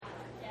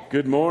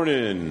Good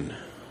morning.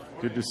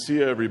 Good to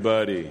see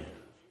everybody.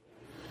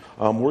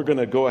 We're going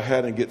to go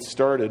ahead and get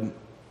started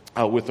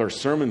with our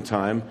sermon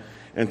time.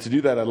 And to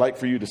do that, I'd like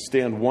for you to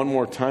stand one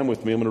more time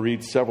with me. I'm going to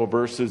read several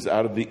verses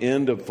out of the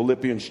end of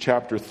Philippians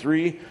chapter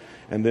 3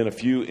 and then a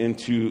few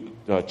into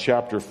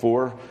chapter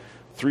 4.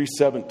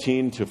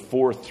 3:17 to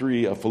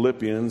 4:3 of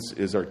Philippians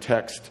is our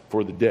text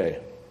for the day.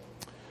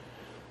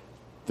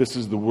 This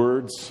is the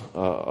words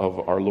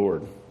of our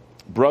Lord.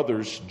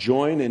 Brothers,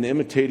 join in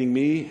imitating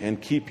me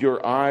and keep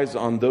your eyes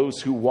on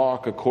those who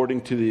walk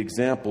according to the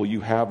example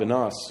you have in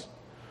us.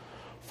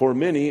 For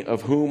many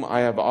of whom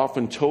I have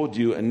often told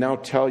you and now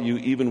tell you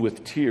even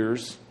with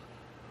tears,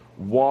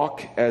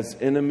 walk as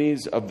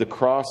enemies of the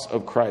cross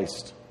of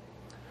Christ.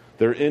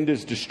 Their end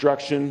is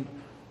destruction,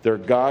 their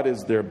God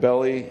is their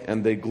belly,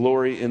 and they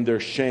glory in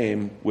their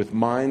shame with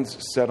minds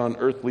set on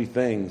earthly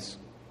things.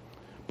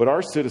 But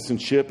our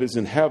citizenship is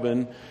in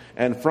heaven,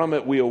 and from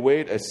it we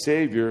await a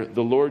Savior,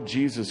 the Lord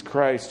Jesus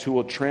Christ, who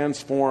will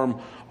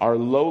transform our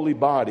lowly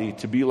body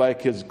to be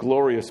like his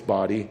glorious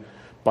body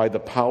by the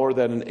power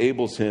that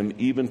enables him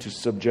even to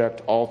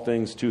subject all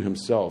things to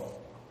himself.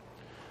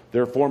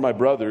 Therefore, my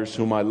brothers,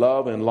 whom I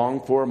love and long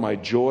for, my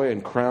joy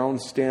and crown,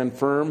 stand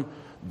firm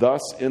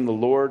thus in the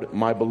Lord,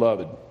 my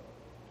beloved.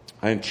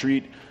 I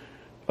entreat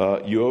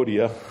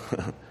Euodia,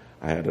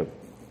 I had to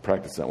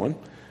practice that one,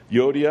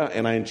 Euodia,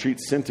 and I entreat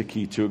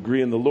Syntyche to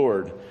agree in the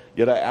Lord.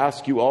 Yet I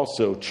ask you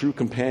also, true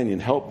companion,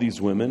 help these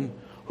women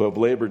who have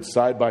labored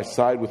side by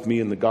side with me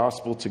in the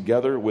gospel,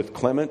 together with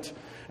Clement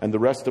and the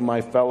rest of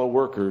my fellow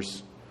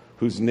workers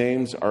whose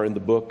names are in the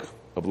book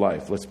of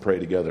life. Let's pray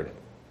together.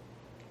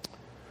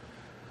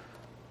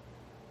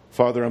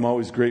 Father, I'm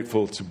always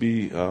grateful to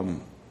be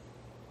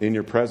in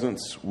your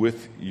presence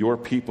with your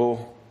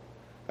people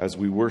as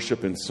we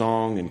worship in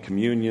song and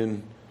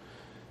communion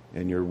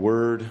and your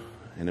word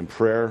and in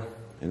prayer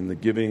and in the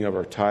giving of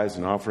our tithes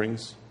and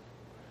offerings.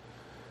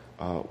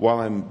 While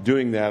I'm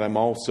doing that, I'm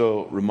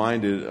also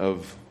reminded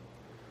of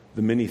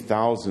the many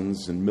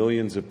thousands and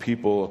millions of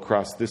people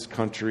across this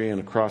country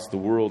and across the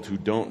world who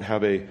don't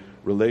have a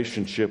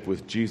relationship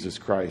with Jesus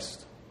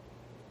Christ.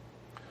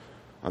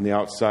 On the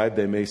outside,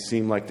 they may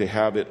seem like they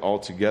have it all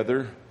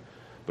together,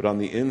 but on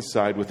the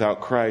inside,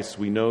 without Christ,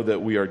 we know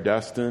that we are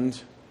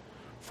destined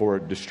for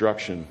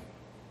destruction.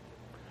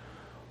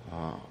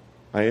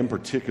 I in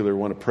particular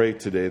want to pray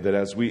today that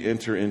as we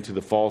enter into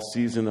the fall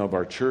season of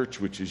our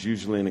church, which is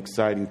usually an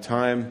exciting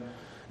time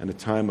and a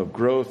time of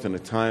growth and a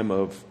time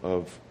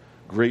of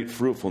great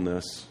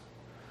fruitfulness,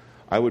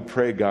 I would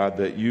pray, God,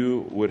 that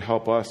you would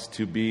help us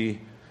to be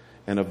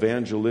an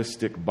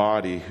evangelistic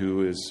body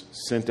who is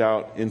sent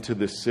out into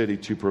this city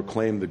to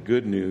proclaim the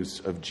good news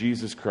of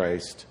Jesus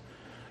Christ,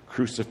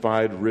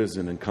 crucified,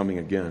 risen, and coming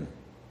again.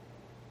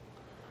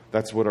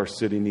 That's what our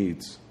city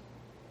needs.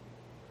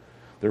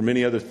 There are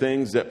many other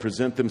things that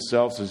present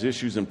themselves as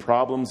issues and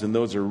problems, and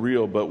those are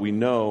real, but we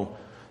know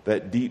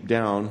that deep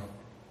down,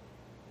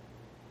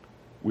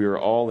 we are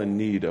all in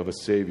need of a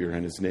Savior,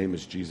 and his name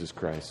is Jesus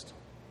Christ.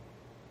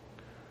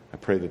 I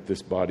pray that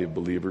this body of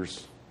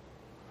believers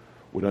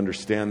would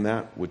understand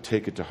that, would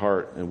take it to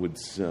heart, and would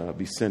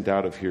be sent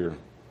out of here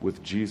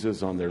with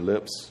Jesus on their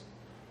lips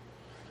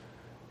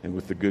and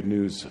with the good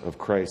news of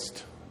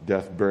Christ's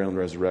death, burial, and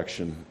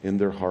resurrection in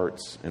their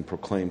hearts and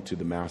proclaimed to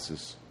the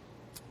masses.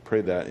 Pray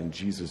that in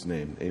Jesus'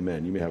 name.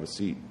 Amen. You may have a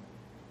seat.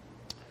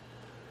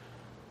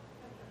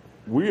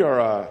 We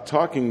are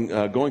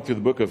going through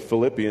the book of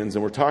Philippians,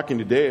 and we're talking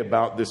today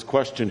about this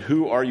question,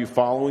 who are you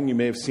following? You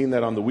may have seen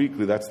that on the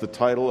weekly. That's the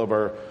title of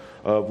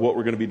what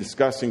we're going to be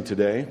discussing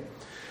today.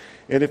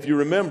 And if you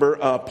remember,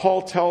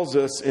 Paul tells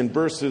us in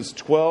verses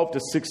 12 to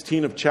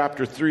 16 of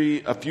chapter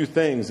 3 a few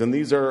things, and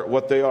these are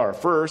what they are.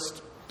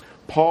 First,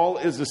 Paul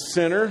is a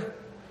sinner,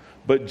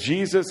 but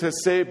Jesus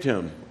has saved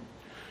him.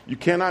 You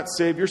cannot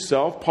save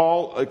yourself.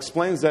 Paul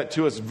explains that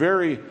to us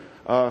very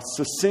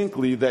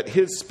succinctly, that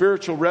his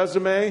spiritual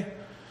resume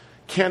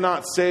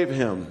cannot save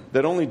him,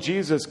 that only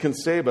Jesus can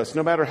save us.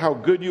 No matter how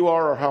good you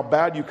are or how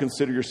bad you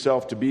consider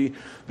yourself to be,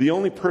 the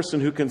only person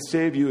who can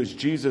save you is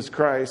Jesus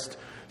Christ.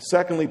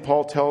 Secondly,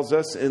 Paul tells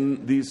us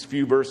in these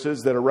few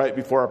verses that are right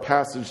before our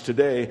passage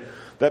today,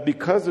 that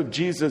because of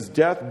Jesus'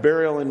 death,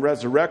 burial, and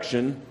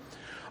resurrection,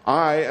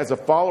 I, as a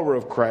follower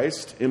of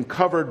Christ, am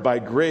covered by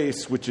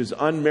grace, which is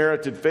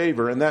unmerited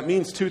favor. And that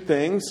means two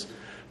things.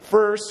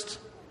 First,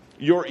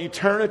 your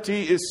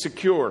eternity is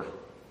secure.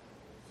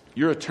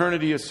 Your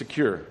eternity is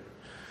secure.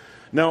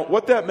 Now,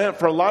 what that meant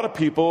for a lot of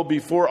people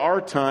before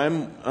our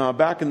time,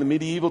 back in the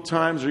medieval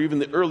times or even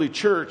the early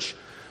church,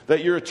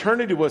 that your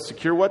eternity was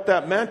secure, what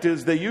that meant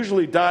is they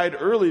usually died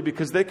early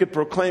because they could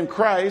proclaim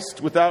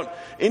Christ without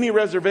any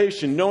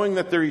reservation, knowing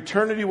that their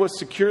eternity was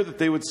secure, that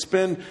they would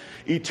spend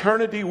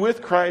eternity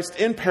with Christ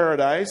in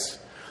paradise.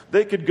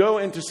 They could go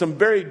into some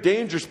very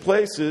dangerous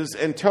places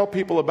and tell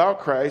people about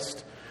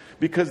Christ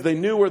because they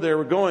knew where they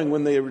were going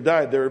when they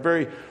died. They were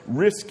very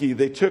risky.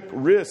 They took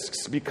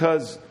risks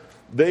because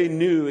they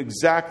knew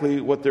exactly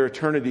what their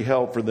eternity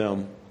held for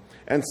them.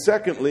 And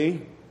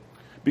secondly,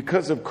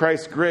 because of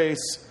Christ's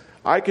grace,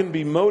 I can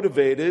be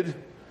motivated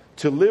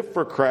to live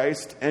for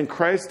Christ and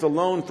Christ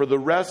alone for the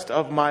rest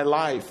of my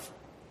life.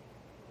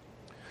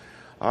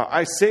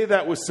 I say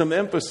that with some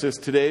emphasis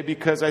today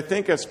because I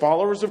think as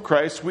followers of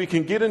Christ, we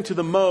can get into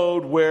the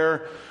mode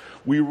where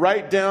we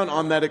write down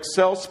on that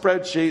Excel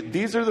spreadsheet,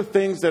 these are the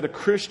things that a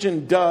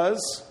Christian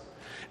does,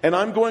 and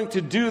I'm going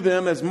to do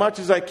them as much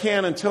as I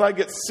can until I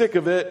get sick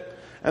of it.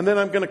 And then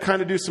I'm going to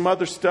kind of do some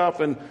other stuff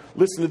and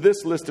listen to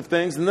this list of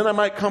things. And then I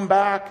might come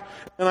back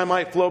and I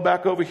might flow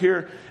back over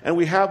here. And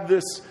we have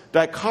this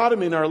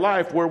dichotomy in our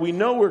life where we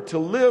know we're to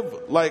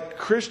live like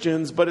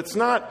Christians, but it's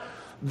not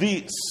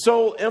the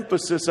sole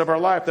emphasis of our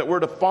life that we're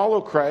to follow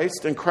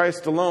Christ and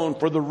Christ alone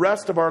for the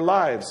rest of our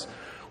lives.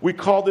 We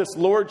call this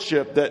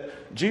lordship,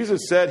 that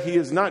Jesus said he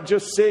is not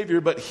just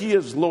Savior, but he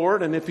is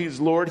Lord. And if he's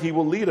Lord, he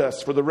will lead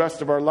us for the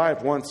rest of our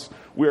life once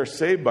we are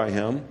saved by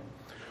him.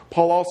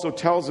 Paul also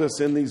tells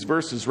us in these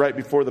verses right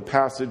before the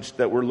passage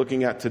that we're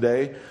looking at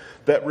today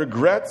that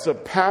regrets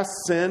of past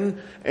sin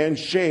and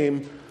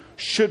shame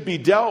should be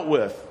dealt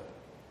with.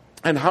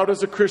 And how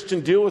does a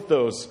Christian deal with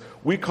those?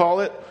 We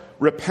call it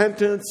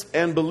repentance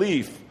and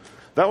belief.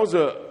 That was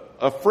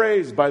a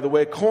phrase, by the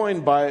way,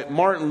 coined by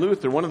Martin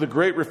Luther, one of the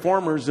great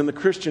reformers in the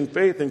Christian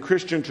faith and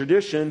Christian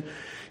tradition.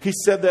 He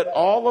said that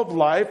all of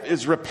life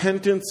is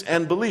repentance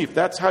and belief.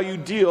 That's how you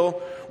deal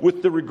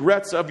with the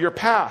regrets of your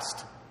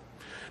past.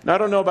 Now, I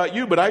don't know about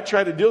you, but I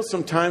try to deal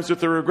sometimes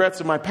with the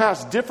regrets of my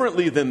past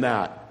differently than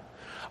that.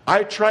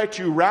 I try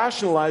to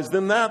rationalize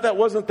them. That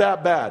wasn't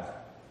that bad.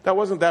 That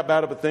wasn't that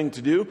bad of a thing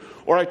to do.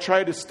 Or I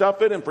try to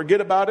stuff it and forget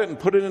about it and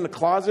put it in the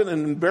closet,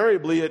 and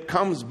invariably it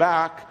comes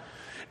back.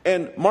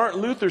 And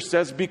Martin Luther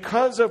says,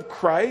 because of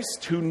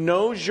Christ, who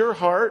knows your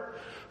heart,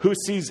 who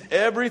sees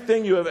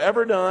everything you have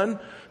ever done,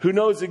 who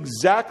knows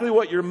exactly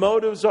what your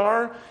motives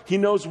are, he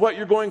knows what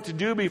you're going to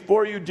do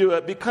before you do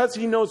it. Because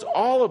he knows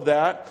all of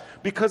that,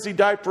 because he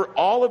died for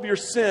all of your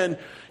sin,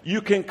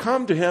 you can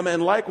come to him.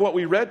 And like what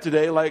we read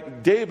today,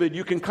 like David,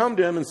 you can come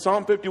to him. In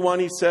Psalm 51,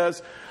 he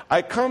says,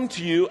 I come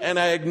to you and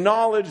I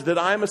acknowledge that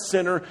I'm a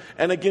sinner,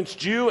 and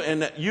against you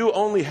and you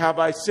only have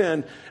I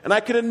sinned. And I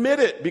can admit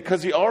it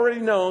because he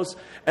already knows.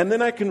 And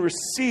then I can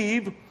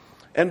receive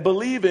and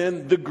believe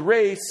in the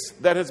grace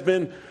that has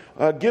been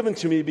given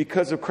to me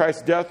because of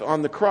Christ's death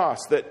on the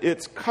cross, that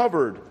it's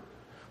covered.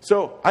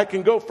 So I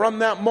can go from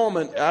that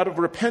moment out of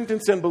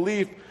repentance and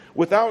belief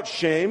without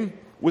shame,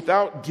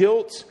 without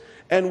guilt,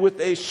 and with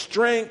a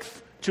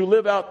strength to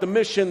live out the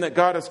mission that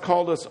God has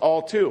called us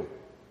all to.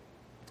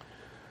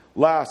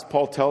 Last,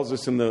 Paul tells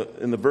us in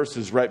the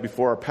verses right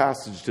before our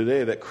passage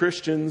today that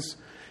Christians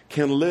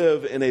can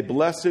live in a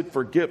blessed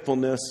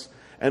forgetfulness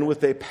and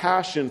with a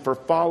passion for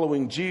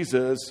following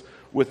Jesus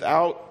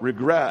without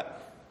regret.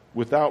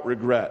 Without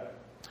regret.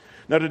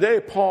 Now today,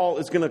 Paul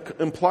is going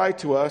to imply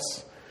to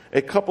us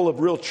a couple of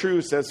real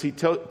truths as he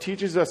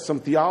teaches us some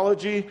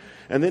theology,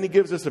 and then he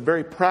gives us a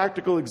very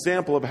practical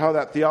example of how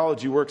that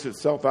theology works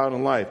itself out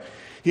in life.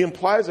 He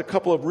implies a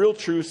couple of real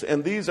truths,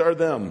 and these are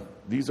them.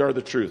 These are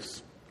the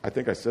truths. I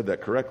think I said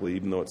that correctly,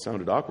 even though it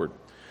sounded awkward.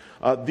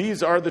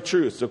 These are the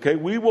truths, okay?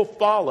 We will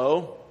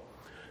follow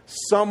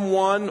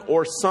someone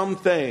or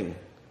something.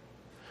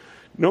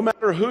 No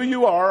matter who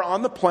you are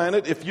on the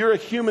planet, if you're a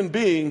human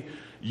being,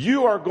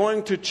 you are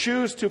going to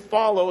choose to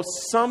follow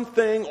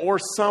something or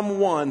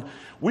someone.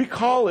 We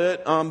call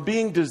it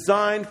being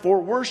designed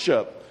for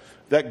worship.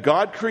 That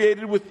God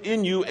created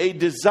within you a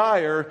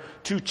desire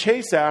to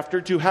chase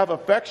after, to have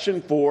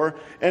affection for,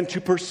 and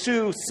to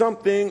pursue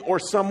something or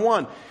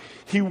someone.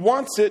 He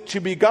wants it to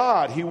be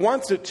God. He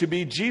wants it to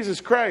be Jesus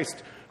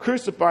Christ,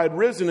 crucified,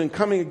 risen, and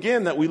coming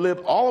again, that we live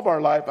all of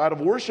our life out of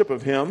worship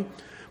of him.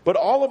 But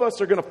all of us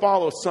are going to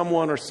follow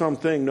someone or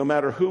something, no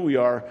matter who we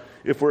are,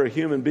 if we're a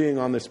human being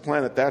on this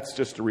planet. That's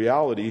just a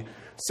reality.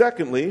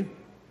 Secondly,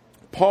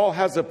 Paul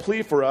has a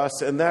plea for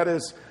us, and that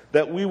is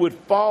that we would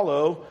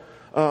follow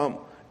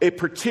a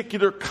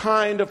particular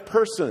kind of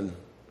person.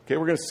 Okay,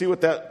 we're going to see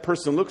what that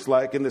person looks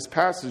like in this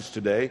passage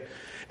today.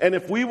 And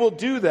if we will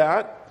do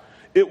that,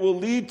 it will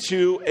lead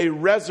to a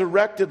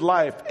resurrected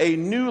life, a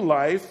new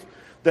life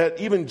that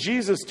even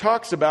Jesus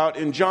talks about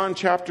in John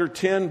chapter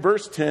 10,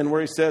 verse 10,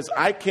 where he says,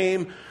 I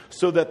came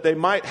so that they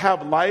might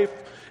have life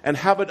and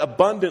have it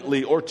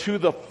abundantly or to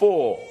the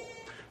full.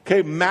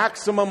 Okay,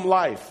 maximum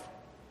life.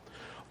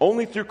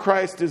 Only through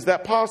Christ is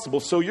that possible.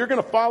 So you're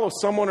going to follow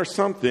someone or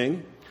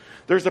something.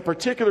 There's a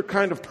particular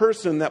kind of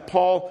person that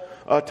Paul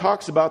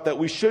talks about that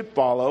we should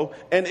follow.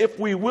 And if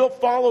we will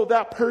follow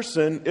that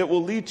person, it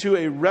will lead to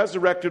a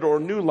resurrected or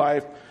new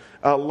life,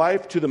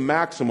 life to the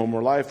maximum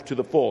or life to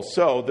the full.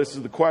 So this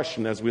is the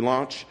question as we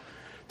launch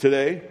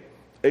today.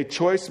 A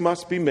choice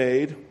must be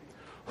made.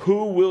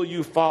 Who will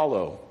you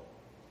follow?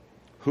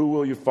 Who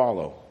will you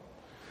follow?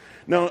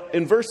 Now,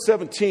 in verse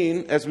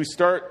 17, as we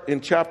start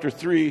in chapter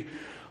 3,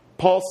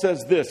 Paul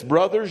says this,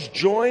 brothers,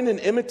 join in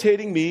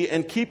imitating me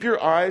and keep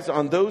your eyes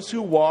on those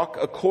who walk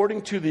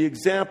according to the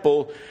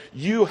example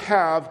you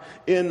have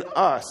in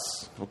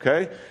us.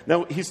 Okay?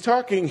 Now, he's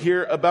talking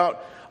here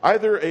about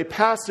either a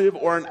passive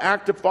or an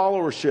active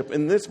followership.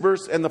 In this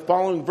verse and the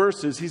following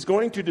verses, he's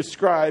going to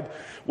describe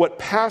what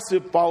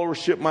passive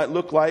followership might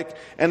look like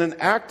and an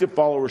active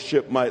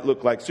followership might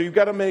look like. So you've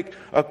got to make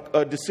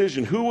a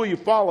decision. Who will you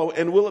follow,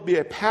 and will it be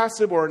a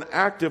passive or an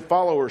active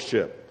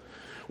followership?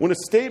 When a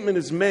statement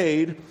is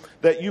made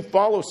that you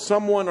follow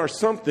someone or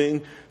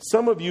something,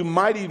 some of you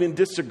might even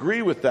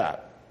disagree with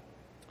that.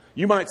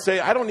 You might say,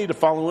 I don't need to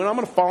follow anyone. I'm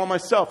going to follow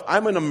myself.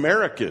 I'm an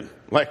American.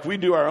 Like, we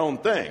do our own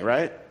thing,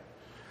 right?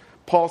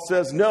 Paul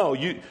says, no,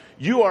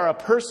 you are a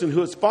person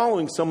who is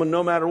following someone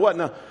no matter what.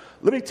 Now,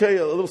 let me tell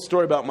you a little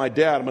story about my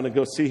dad. I'm going to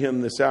go see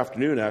him this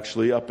afternoon,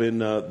 actually, up in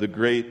the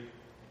great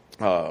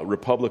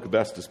Republic of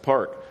Estes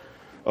Park,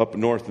 up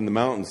north in the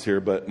mountains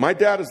here. But my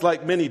dad is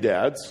like many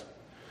dads,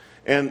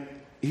 and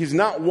he's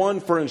not one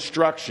for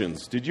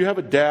instructions. Did you have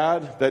a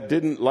dad that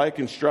didn't like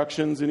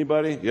instructions?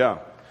 Anybody? Yeah.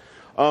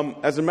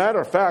 As a matter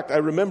of fact, I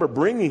remember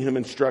bringing him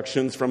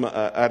instructions from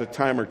at a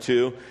time or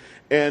two,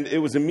 and it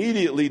was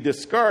immediately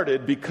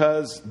discarded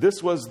because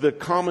this was the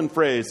common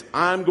phrase,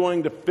 I'm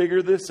going to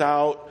figure this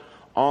out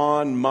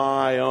on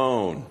my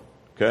own.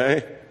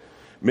 Okay?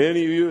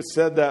 Many of you have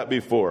said that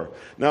before.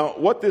 Now,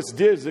 what this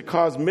did is it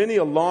caused many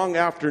a long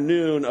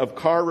afternoon of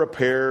car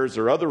repairs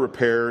or other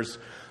repairs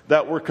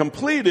that were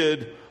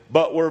completed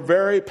but were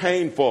very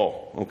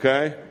painful.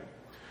 Okay?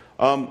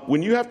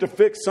 When you have to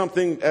fix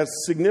something as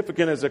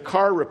significant as a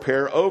car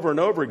repair over and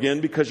over again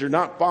because you're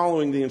not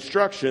following the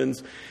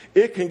instructions,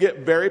 it can get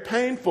very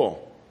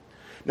painful.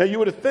 Now, you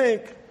would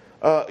think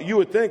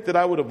that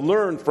I would have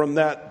learned from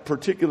that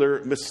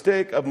particular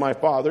mistake of my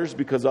father's,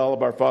 because all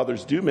of our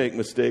fathers do make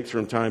mistakes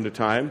from time to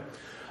time.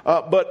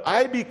 But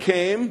I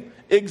became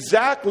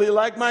exactly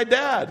like my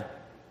dad.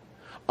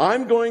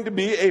 I'm going to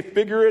be a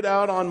figure it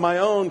out on my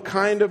own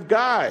kind of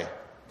guy.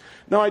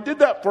 Now, I did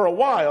that for a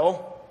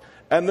while.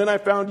 And then I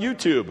found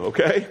YouTube,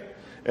 okay?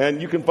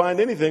 And you can find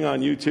anything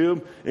on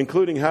YouTube,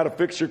 including how to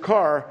fix your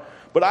car.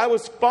 But I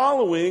was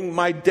following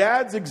my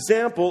dad's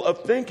example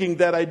of thinking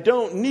that I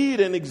don't need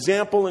an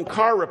example in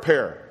car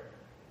repair.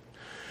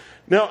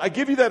 Now, I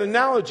give you that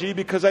analogy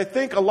because I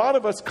think a lot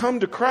of us come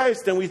to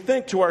Christ and we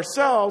think to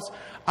ourselves,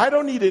 I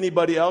don't need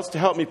anybody else to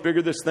help me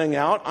figure this thing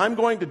out. I'm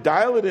going to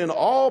dial it in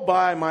all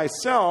by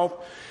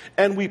myself.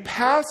 And we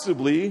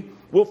passively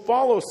will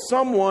follow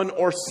someone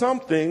or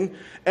something,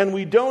 and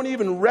we don't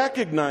even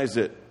recognize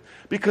it.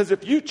 Because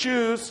if you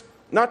choose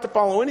not to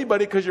follow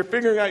anybody because you're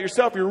figuring out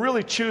yourself, you're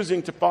really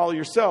choosing to follow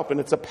yourself. And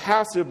it's a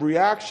passive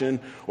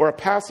reaction or a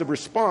passive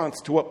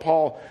response to what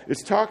Paul is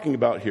talking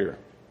about here.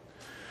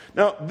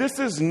 Now, this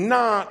is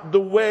not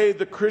the way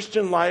the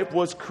Christian life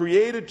was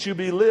created to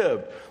be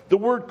lived. The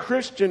word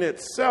Christian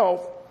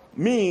itself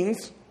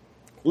means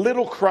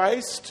little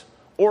Christ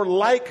or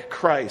like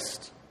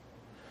Christ.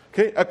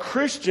 Okay, a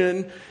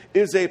Christian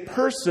is a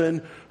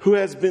person who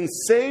has been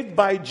saved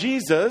by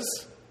Jesus.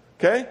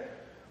 Okay,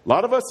 a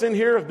lot of us in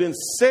here have been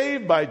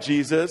saved by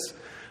Jesus,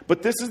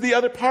 but this is the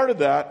other part of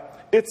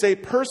that. It's a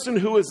person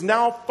who is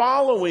now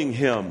following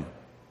him.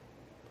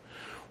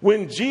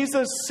 When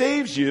Jesus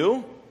saves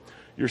you,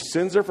 your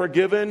sins are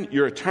forgiven,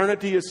 your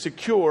eternity is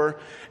secure,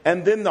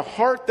 and then the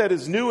heart that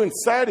is new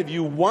inside of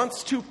you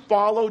wants to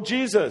follow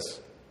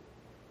Jesus.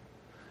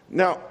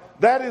 Now,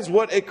 that is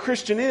what a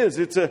Christian is.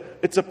 It's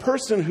a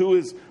person who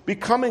is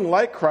becoming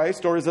like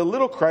Christ, or is a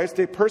little Christ,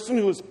 a person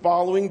who is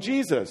following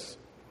Jesus.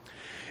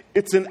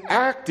 It's an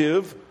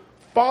active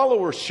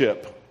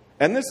followership.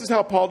 And this is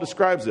how Paul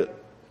describes it.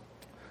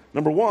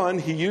 Number one,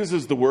 he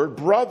uses the word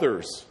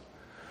brothers.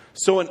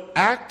 So an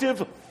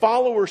active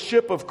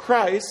followership of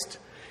Christ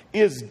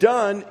is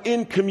done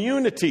in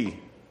community.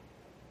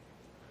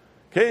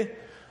 Okay?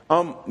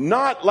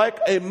 Not like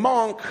a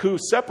monk who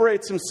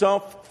separates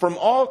himself from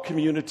all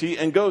community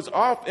and goes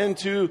off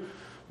into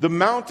the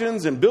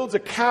mountains and builds a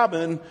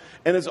cabin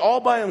and is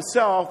all by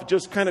himself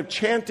just kind of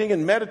chanting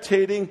and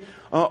meditating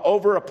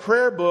over a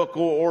prayer book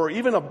or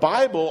even a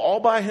Bible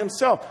all by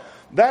himself.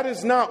 That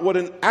is not what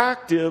an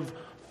active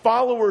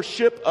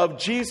followership of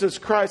Jesus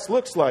Christ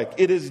looks like.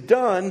 It is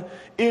done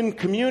in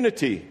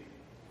community.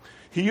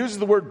 He uses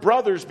the word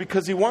brothers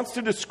because he wants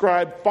to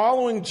describe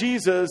following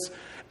Jesus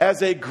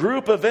as a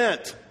group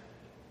event.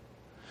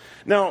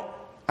 Now,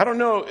 I don't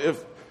know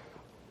if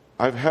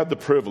I've had the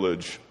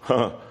privilege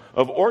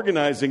of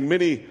organizing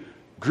many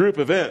group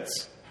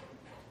events,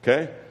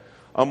 okay?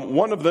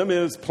 One of them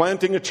is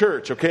planting a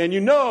church, okay? And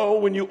you know,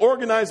 when you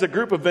organize a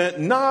group event,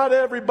 not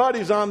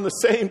everybody's on the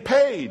same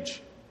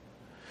page.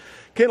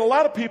 Okay, and a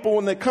lot of people,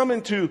 when they come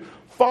into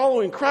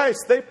following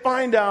Christ, they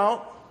find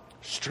out,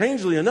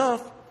 strangely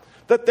enough,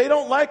 that they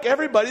don't like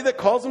everybody that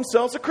calls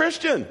themselves a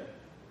Christian.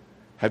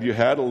 Have you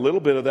had a little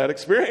bit of that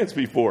experience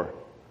before?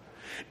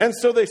 And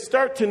so they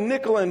start to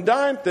nickel and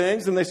dime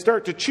things, and they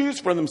start to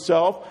choose for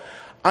themselves.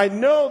 I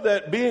know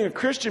that being a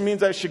Christian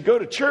means I should go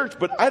to church,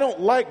 but I don't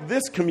like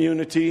this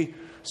community,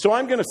 so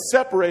I'm going to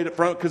separate it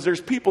from it because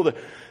there's people that...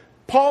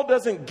 Paul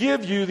doesn't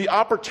give you the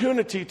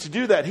opportunity to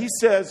do that. He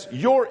says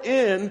you're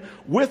in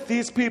with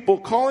these people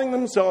calling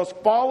themselves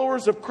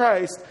followers of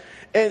Christ,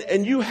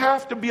 and you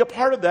have to be a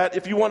part of that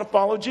if you want to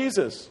follow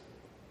Jesus.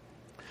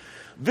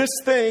 this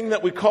thing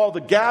that we call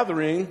the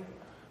gathering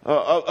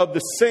of the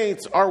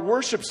saints, our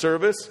worship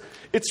service,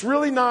 it's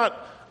really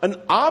not an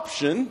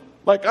option.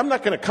 Like, I'm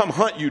not going to come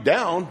hunt you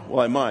down. Well,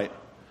 I might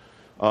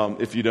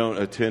if you don't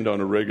attend on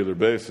a regular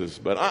basis.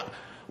 But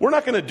we're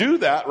not going to do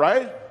that,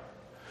 right?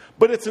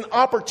 But it's an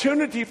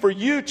opportunity for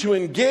you to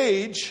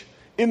engage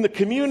in the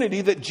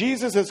community that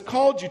Jesus has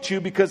called you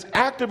to, because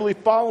actively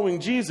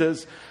following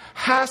Jesus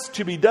has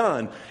to be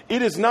done.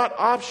 It is not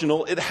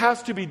optional. It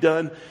has to be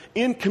done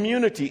in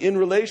community, in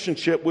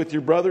relationship with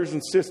your brothers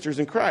and sisters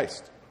in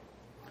Christ.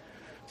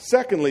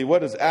 Secondly,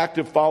 what does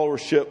active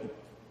followership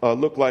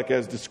look like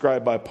as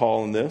described by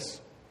Paul in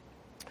this?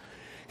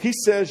 He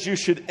says you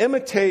should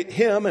imitate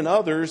him and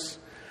others.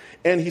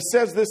 And he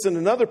says this in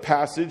another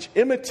passage,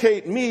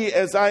 imitate me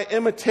as I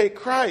imitate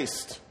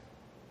Christ.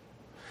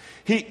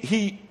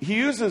 He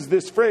uses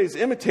this phrase,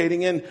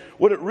 imitating, and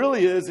what it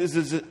really is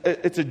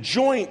it's a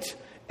joint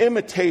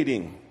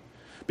imitating.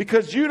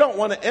 Because you don't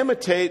want to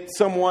imitate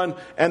someone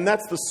and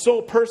that's the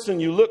sole person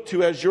you look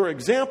to as your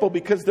example,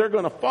 because they're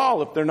going to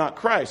fall if they're not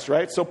Christ,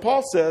 right? So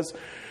Paul says,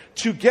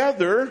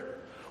 together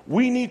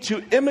we need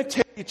to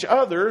imitate each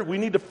other. We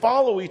need to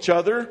follow each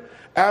other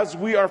as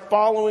we are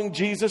following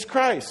Jesus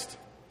Christ.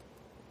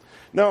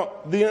 Now,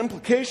 the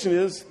implication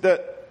is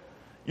that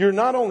you're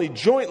not only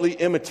jointly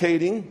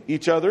imitating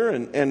each other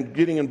and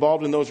getting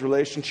involved in those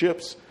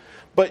relationships,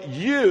 but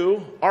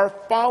you are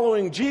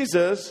following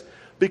Jesus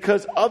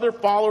because other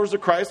followers of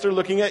Christ are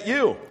looking at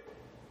you.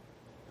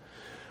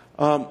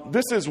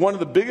 This is one of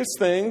the biggest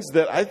things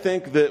that I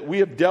think that we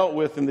have dealt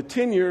with in the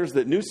 10 years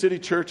that New City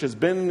Church has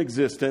been in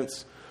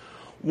existence.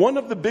 One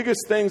of the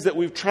biggest things that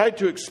we've tried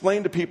to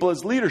explain to people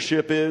as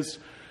leadership is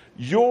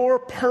your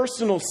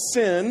personal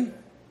sin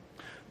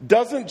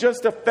doesn't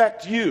just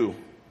affect you.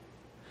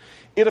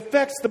 It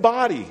affects the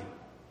body.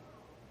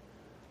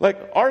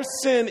 Like, our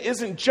sin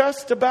isn't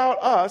just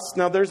about us.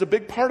 Now, there's a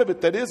big part of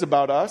it that is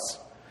about us,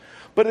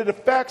 but it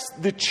affects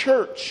the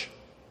church.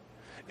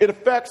 It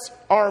affects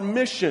our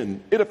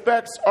mission. It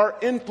affects our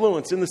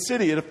influence in the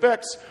city. It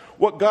affects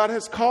what God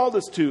has called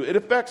us to. It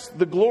affects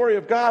the glory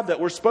of God that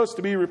we're supposed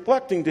to be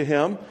reflecting to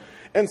Him.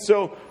 And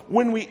so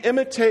when we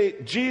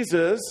imitate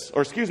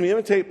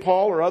imitate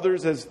Paul or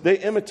others as they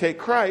imitate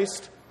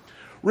Christ,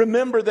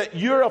 remember that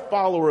you're a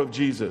follower of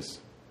Jesus.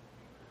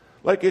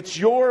 Like, it's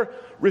your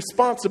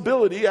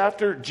responsibility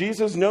after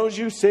Jesus knows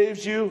you,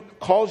 saves you,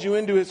 calls you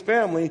into His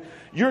family.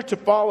 You're to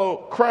follow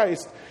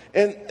Christ.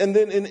 And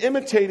then in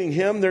imitating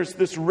Him, there's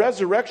this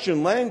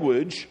resurrection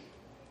language.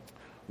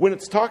 When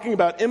it's talking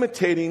about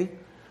imitating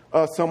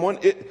someone,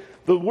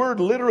 the word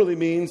literally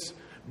means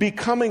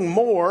becoming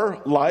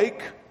more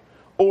like,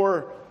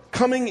 or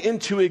coming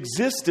into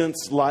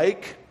existence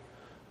like,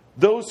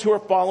 those who are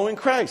following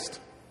Christ.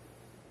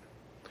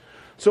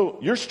 So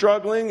you're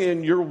struggling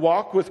in your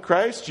walk with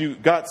Christ. You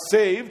got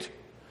saved.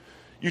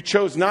 You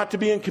chose not to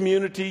be in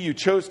community. You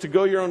chose to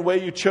go your own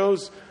way. You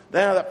chose,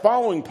 that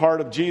following part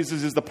of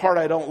Jesus is the part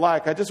I don't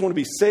like. I just want to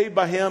be saved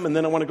by Him, and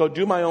then I want to go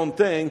do my own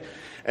thing.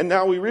 And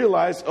now we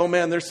realize, oh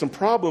man, there's some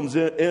problems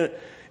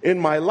in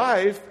my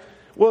life.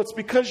 Well, it's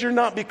because you're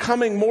not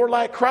becoming more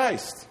like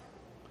Christ.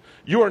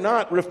 You are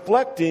not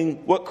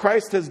reflecting what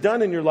Christ has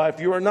done in your life.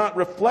 You are not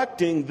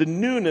reflecting the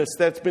newness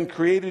that's been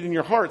created in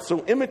your heart.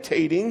 So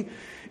imitating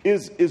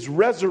is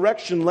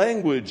resurrection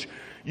language.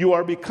 You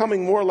are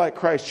becoming more like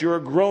Christ. You are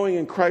growing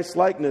in Christ's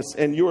likeness,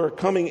 and you are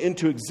coming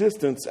into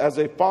existence as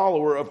a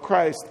follower of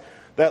Christ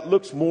that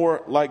looks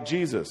more like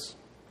Jesus.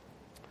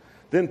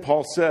 Then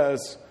Paul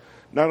says,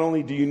 not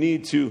only do you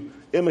need to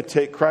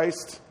imitate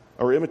Christ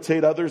or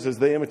imitate others as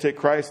they imitate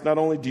Christ, not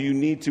only do you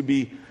need to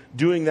be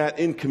doing that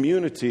in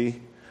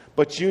community,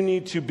 but you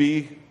need to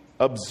be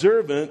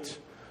observant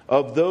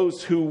of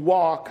those who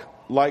walk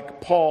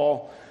like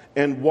Paul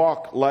and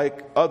walk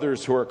like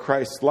others who are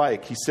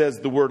Christ-like. He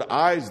says the word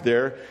eyes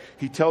there.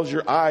 He tells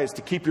your eyes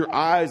to keep your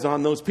eyes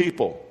on those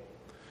people.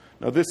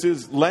 Now, this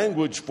is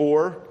language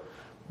for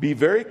be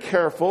very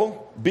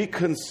careful, be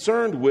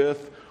concerned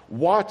with,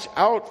 watch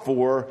out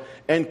for,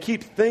 and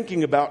keep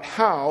thinking about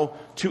how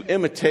to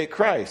imitate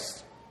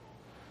Christ.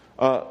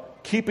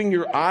 Keeping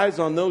your eyes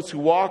on those who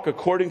walk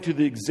according to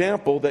the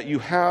example that you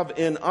have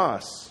in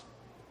us.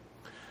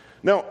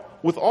 Now,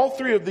 with all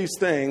three of these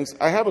things,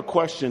 I have a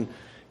question.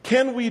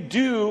 Can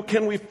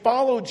we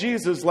follow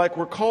Jesus like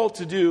we're called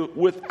to do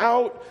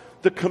without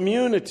the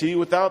community,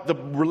 without the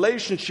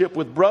relationship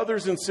with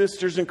brothers and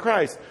sisters in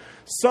Christ?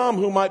 Some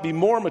who might be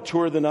more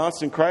mature than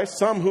us in Christ,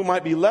 some who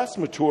might be less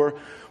mature,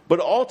 but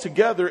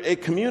altogether a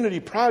community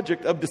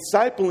project of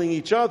discipling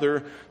each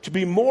other to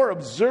be more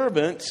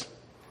observant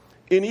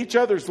in each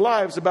other's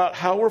lives about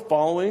how we're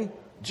following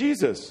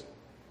Jesus.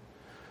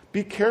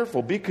 Be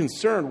careful, be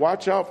concerned,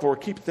 watch out for,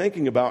 keep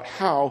thinking about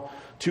how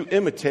to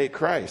imitate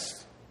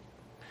Christ.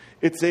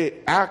 It's an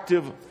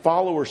active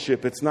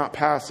followership. It's not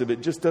passive.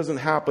 It just doesn't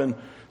happen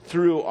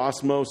through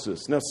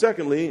osmosis. Now,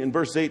 secondly, in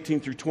verse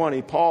 18 through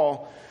 20,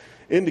 Paul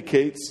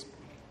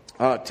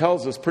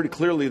tells us pretty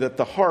clearly that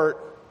the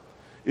heart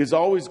is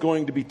always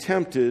going to be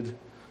tempted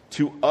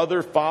to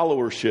other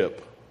followership.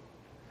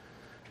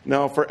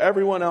 Now, for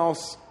everyone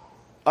else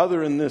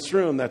other in this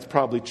room, that's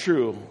probably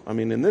true. I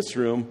mean, in this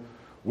room,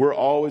 we're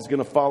always going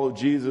to follow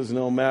Jesus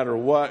no matter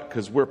what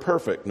because we're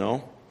perfect.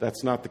 No,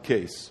 that's not the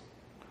case.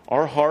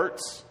 Our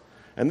hearts,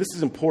 and this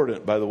is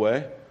important, by the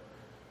way,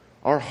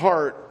 our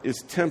heart is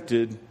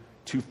tempted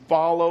to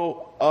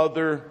follow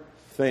other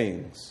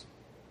things.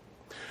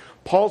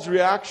 Paul's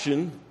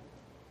reaction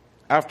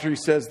after he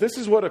says, this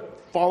is what a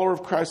follower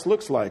of Christ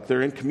looks like.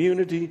 They're in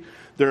community.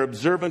 They're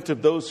observant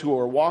of those who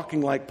are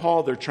walking like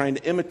Paul. They're trying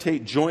to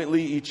imitate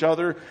jointly each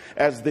other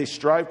as they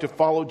strive to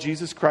follow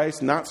Jesus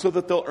Christ, not so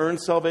that they'll earn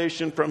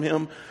salvation from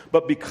him,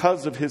 but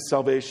because of his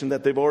salvation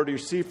that they've already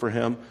received for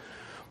him.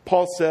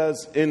 Paul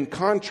says, in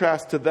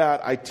contrast to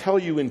that, I tell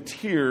you in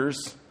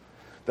tears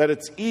that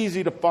it's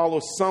easy to follow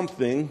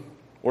something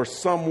or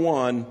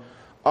someone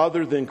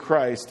other than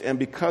Christ, and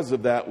because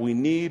of that, we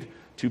need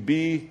to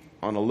be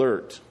on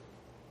alert.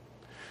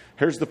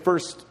 Here's the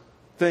first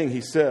thing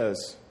he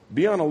says.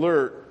 Be on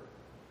alert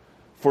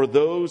for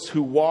those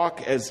who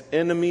walk as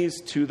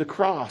enemies to the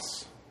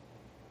cross.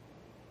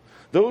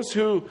 Those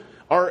who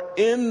are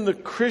in the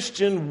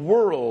Christian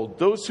world,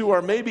 those who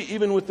are maybe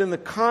even within the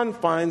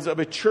confines of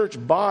a church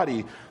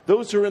body,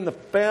 those who are in the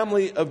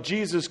family of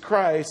Jesus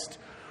Christ,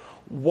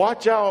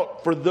 watch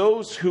out for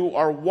those who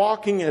are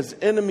walking as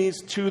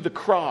enemies to the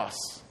cross.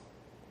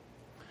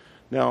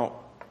 Now,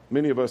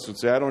 many of us would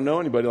say, I don't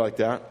know anybody like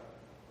that.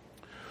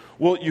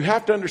 Well, you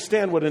have to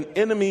understand what an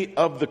enemy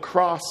of the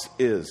cross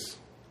is.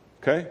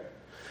 Okay?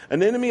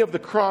 An enemy of the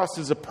cross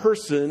is a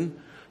person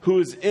who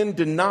is in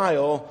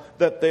denial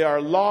that they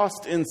are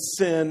lost in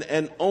sin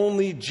and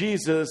only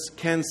Jesus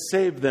can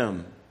save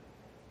them.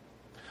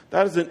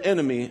 That is an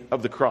enemy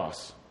of the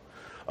cross.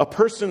 A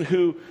person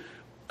who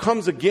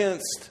comes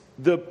against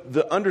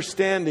the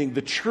understanding,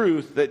 the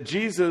truth that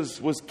Jesus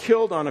was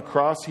killed on a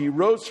cross. He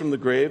rose from the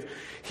grave.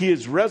 He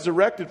is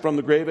resurrected from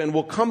the grave and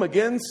will come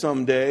again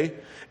someday.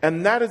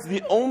 And that is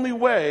the only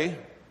way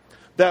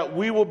that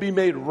we will be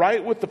made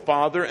right with the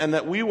Father and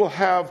that we will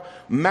have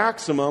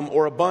maximum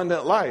or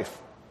abundant life.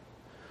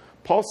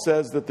 Paul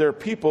says that there are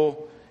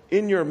people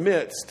in your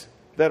midst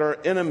that are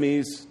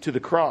enemies to the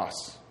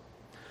cross.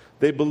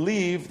 They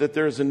believe that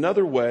there is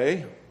another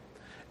way,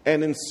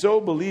 and in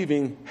so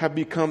believing have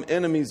become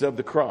enemies of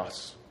the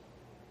cross.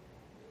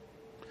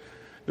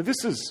 Now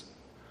this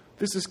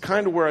is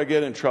kind of where I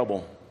get in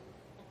trouble.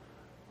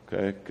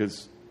 Okay,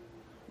 because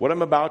what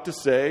I'm about to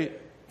say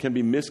can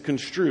be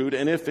misconstrued,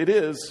 and if it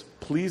is,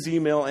 please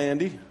email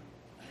Andy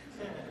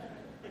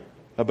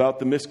about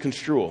the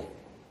misconstrual.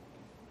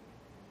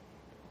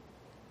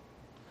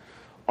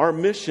 Our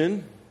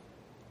mission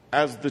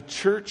as the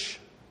Church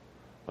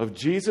of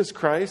Jesus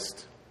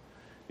Christ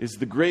is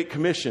the Great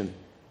Commission.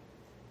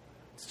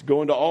 It's to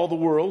go into all the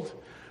world,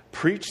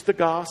 preach the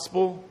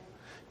gospel,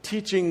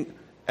 teaching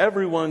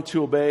everyone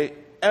to obey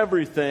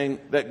everything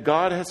that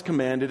God has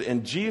commanded,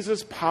 and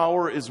Jesus'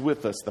 power is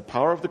with us. The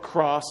power of the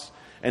cross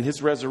and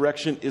his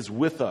resurrection is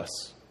with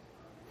us.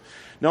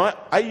 Now,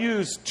 I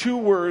use two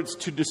words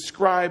to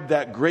describe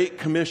that Great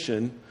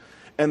Commission,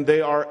 and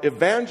they are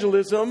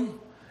evangelism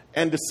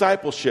and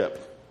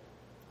discipleship.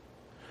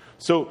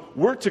 So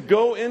we're to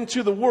go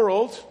into the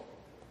world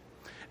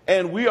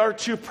and we are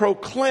to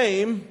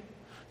proclaim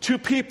to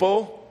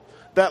people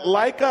that,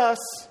 like us,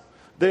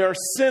 they are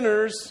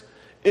sinners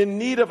in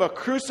need of a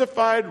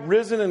crucified,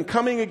 risen, and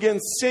coming again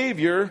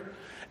Savior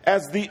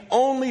as the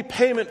only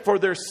payment for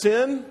their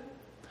sin.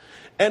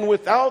 And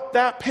without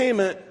that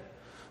payment,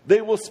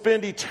 they will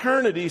spend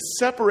eternity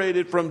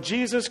separated from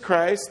Jesus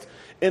Christ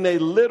in a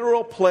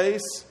literal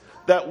place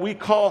that we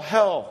call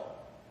hell.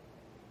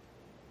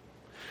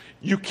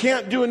 You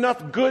can't do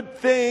enough good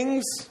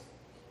things.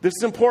 This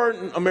is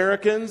important,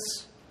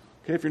 Americans.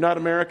 Okay, if you're not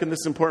American, this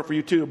is important for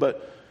you too.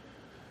 But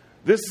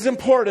this is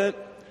important.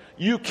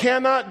 You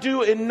cannot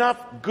do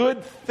enough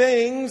good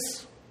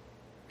things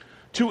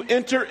to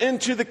enter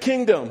into the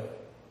kingdom.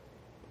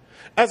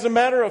 As a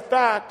matter of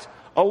fact,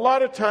 a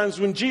lot of times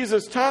when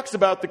Jesus talks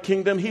about the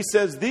kingdom, he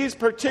says these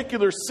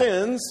particular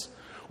sins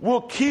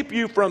will keep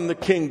you from the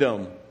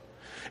kingdom.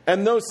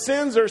 And those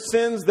sins are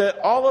sins that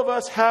all of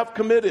us have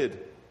committed.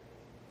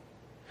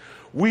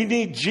 We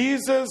need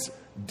Jesus'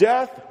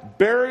 death,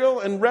 burial,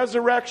 and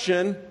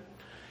resurrection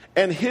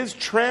and his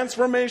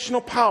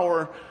transformational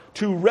power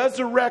to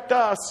resurrect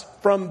us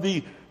from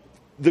the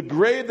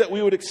grave that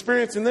we would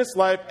experience in this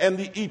life and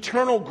the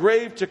eternal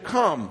grave to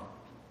come.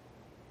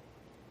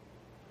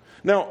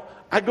 Now,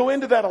 I go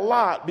into that a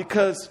lot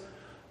because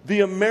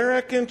the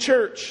American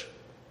church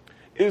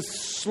is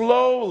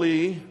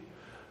slowly,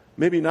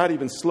 maybe not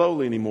even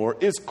slowly anymore,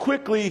 is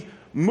quickly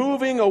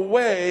moving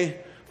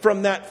away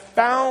from that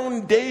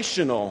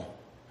foundational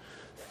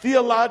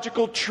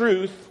theological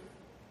truth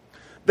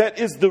that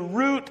is the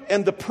root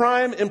and the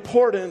prime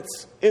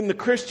importance in the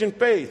Christian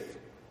faith.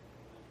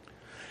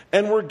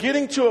 And we're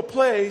getting to a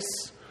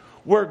place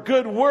where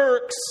good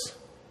works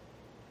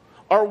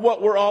are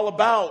what we're all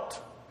about.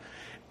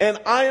 And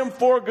I am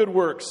for good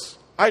works.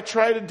 I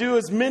try to do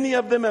as many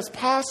of them as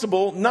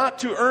possible, not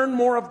to earn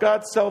more of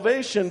God's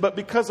salvation, but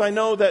because I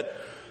know that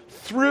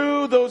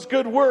through those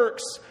good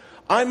works,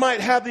 I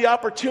might have the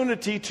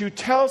opportunity to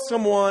tell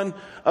someone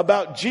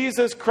about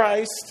Jesus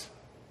Christ,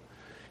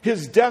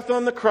 His death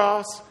on the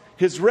cross,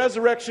 His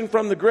resurrection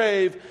from the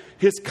grave,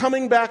 His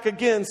coming back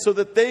again so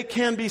that they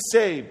can be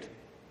saved.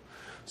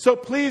 So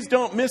please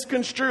don't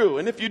misconstrue.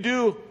 And if you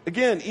do,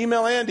 again,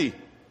 email Andy.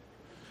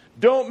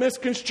 Don't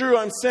misconstrue.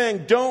 I'm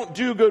saying don't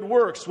do good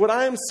works. What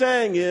I'm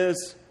saying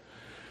is,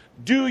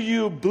 do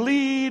you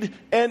bleed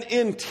and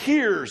in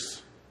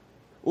tears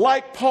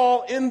like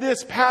Paul in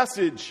this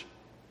passage?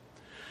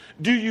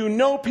 Do you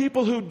know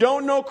people who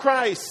don't know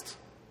Christ?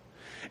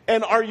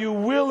 And are you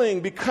willing,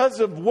 because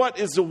of what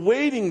is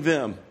awaiting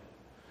them,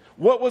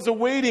 what was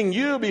awaiting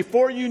you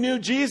before you knew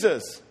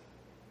Jesus?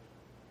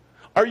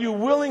 Are you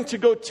willing to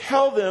go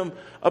tell them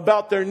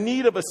about their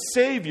need of a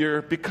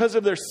Savior because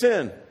of their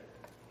sin?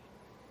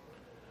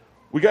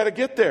 We got to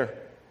get there.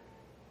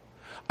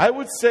 I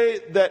would say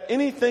that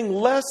anything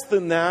less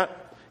than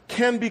that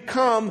can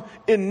become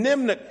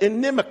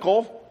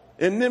inimical,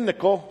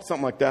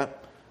 something like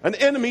that, an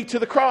enemy to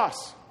the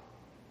cross.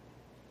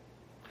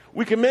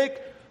 We can make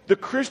the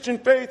Christian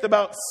faith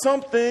about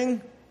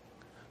something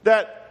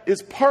that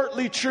is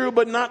partly true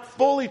but not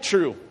fully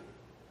true.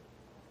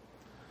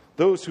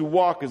 Those who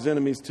walk as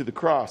enemies to the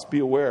cross, be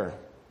aware.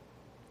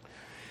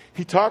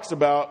 He talks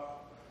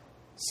about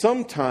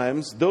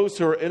sometimes those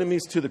who are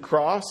enemies to the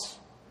cross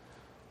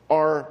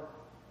are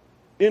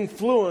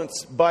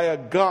influenced by a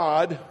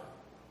god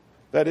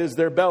that is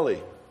their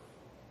belly.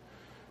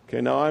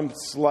 Okay, now I'm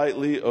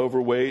slightly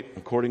overweight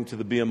according to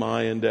the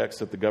BMI index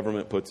that the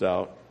government puts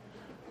out.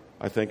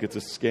 I think it's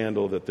a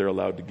scandal that they're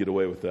allowed to get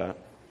away with that.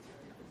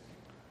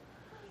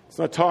 It's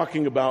not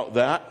talking about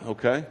that,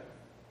 okay?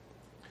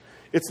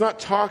 It's not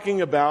talking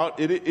about,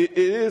 it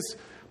is,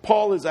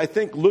 Paul is, I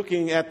think,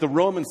 looking at the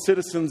Roman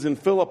citizens in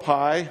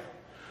Philippi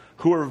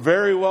who are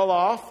very well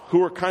off,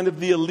 who are kind of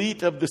the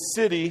elite of the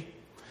city.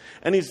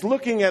 And he's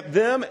looking at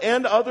them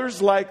and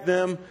others like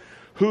them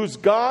whose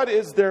God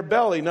is their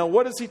belly. Now,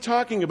 what is he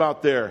talking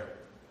about there?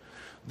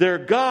 Their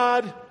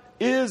God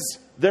is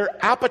their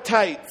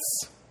appetites.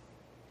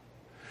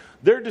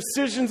 Their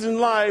decisions in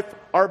life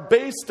are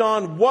based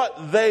on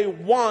what they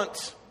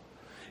want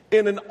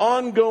in an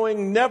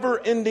ongoing,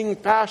 never-ending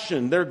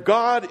fashion. Their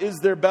God is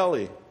their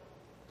belly.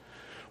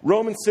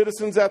 Roman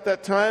citizens at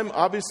that time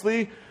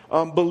obviously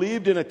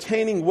believed in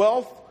attaining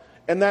wealth,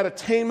 and that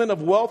attainment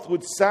of wealth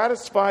would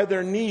satisfy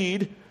their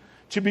need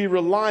to be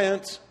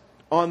reliant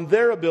on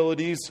their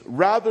abilities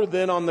rather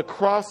than on the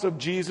cross of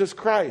Jesus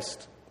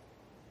Christ.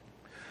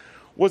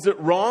 Was it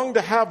wrong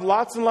to have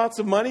lots and lots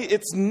of money?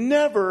 It's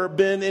never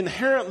been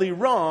inherently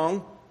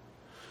wrong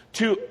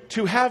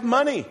to have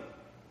money.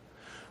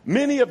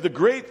 Many of the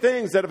great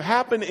things that have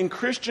happened in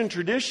Christian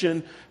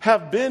tradition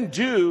have been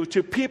due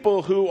to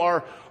people who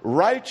are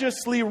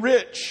righteously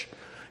rich,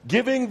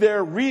 giving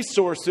their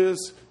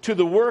resources to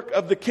the work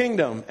of the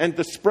kingdom and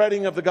the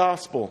spreading of the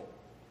gospel.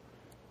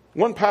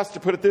 One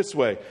pastor put it this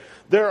way: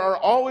 there are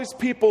always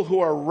people who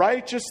are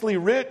righteously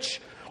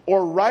rich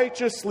or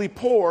righteously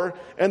poor,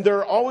 and there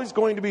are always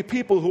going to be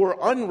people who are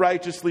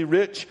unrighteously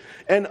rich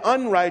and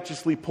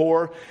unrighteously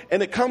poor.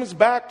 And it comes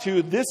back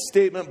to this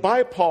statement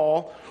by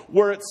Paul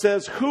where it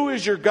says, who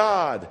is your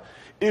God?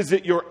 Is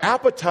it your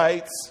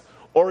appetites,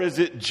 or is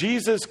it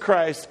Jesus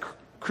Christ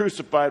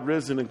crucified,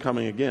 risen, and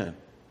coming again?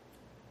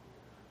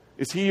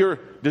 Is He your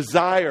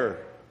desire?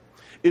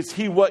 Is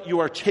He what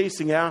you are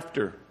chasing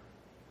after?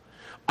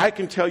 I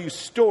can tell you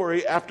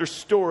story after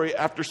story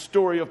after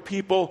story of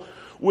people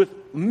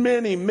with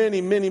many, many,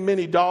 many,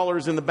 many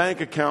dollars in the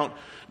bank account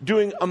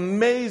doing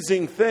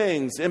amazing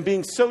things and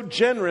being so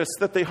generous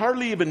that they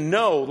hardly even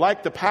know,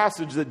 like the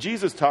passage that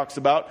Jesus talks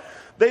about,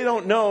 they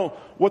don't know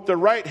what the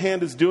right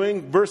hand is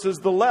doing versus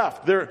the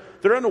left. They're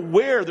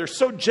unaware. They're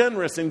so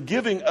generous in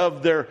giving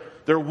of their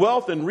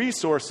wealth and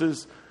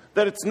resources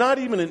that it's not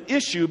even an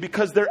issue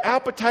because their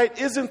appetite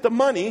isn't the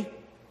money,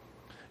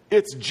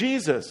 it's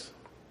Jesus.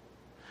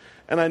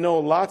 And I know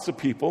lots of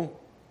people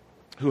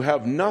who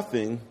have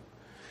nothing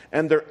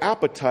and their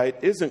appetite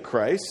isn't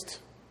Christ.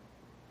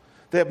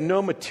 They have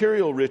no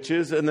material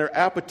riches and their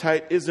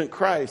appetite isn't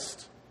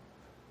Christ.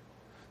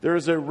 There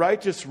is a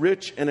righteous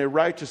rich and a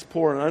righteous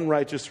poor, an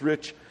unrighteous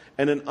rich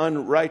and an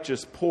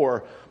unrighteous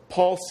poor.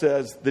 Paul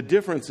says the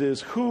difference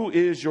is, who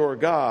is your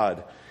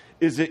God?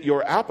 Is it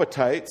your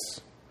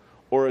appetites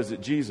or is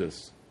it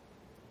Jesus?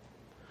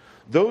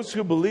 Those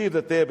who believe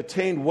that they have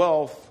attained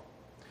wealth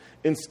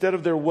instead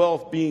of their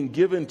wealth being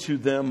given to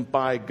them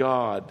by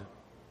God.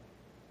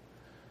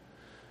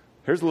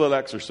 Here's a little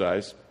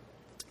exercise.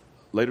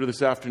 Later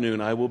this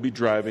afternoon, I will be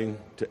driving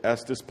to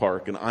Estes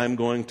Park, and I'm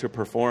going to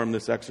perform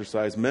this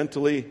exercise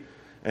mentally,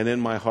 and in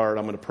my heart,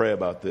 I'm going to pray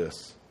about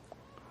this.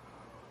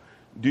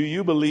 Do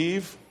you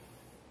believe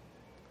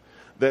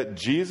that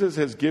Jesus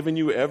has given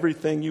you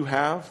everything you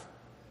have?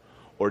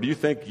 Or do you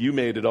think you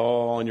made it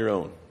all on your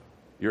own?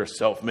 You're a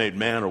self-made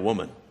man or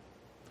woman.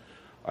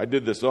 I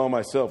did this all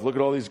myself. Look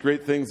at all these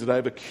great things that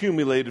I've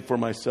accumulated for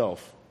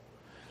myself.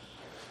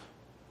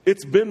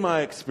 It's been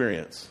my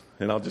experience,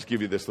 and I'll just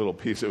give you this little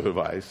piece of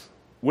advice.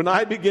 When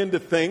I begin to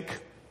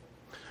think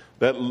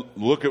that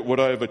look at what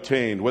I have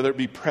attained, whether it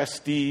be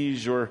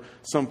prestige or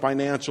some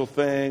financial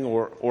thing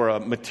or a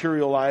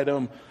material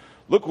item.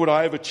 Look what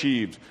I have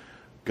achieved.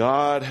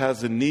 God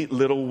has a neat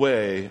little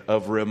way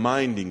of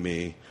reminding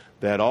me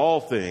that all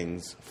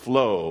things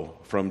flow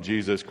from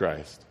Jesus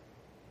Christ.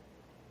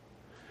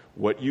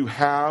 What you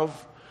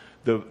have,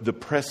 the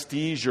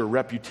prestige, your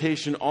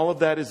reputation, all of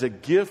that is a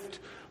gift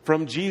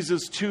from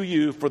Jesus to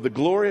you for the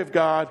glory of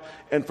God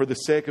and for the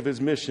sake of his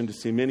mission to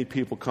see many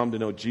people come to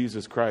know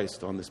Jesus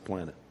Christ on this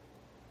planet.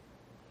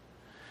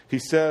 He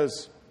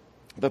says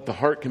that the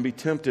heart can be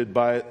tempted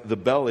by the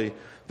belly.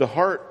 The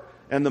heart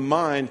and the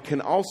mind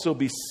can also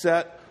be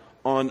set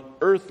on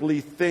earthly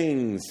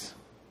things.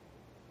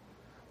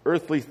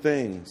 Earthly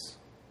things.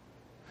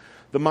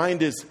 The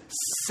mind is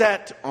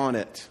set on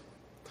it.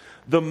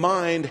 The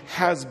mind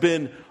has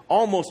been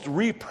almost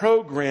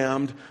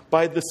reprogrammed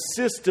by the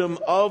system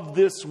of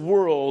this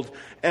world,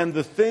 and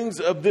the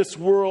things of this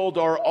world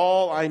are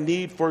all I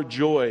need for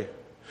joy.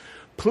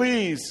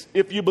 Please,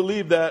 if you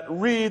believe that,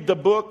 read the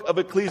book of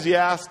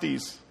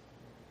Ecclesiastes.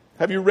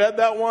 Have you read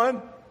that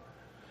one?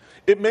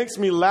 It makes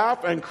me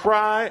laugh and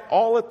cry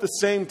all at the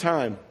same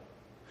time.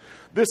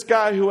 This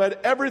guy who had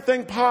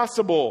everything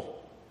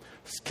possible,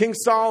 King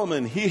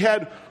Solomon, he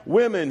had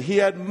women, he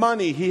had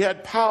money, he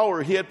had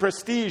power, he had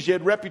prestige, he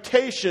had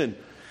reputation.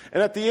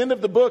 And at the end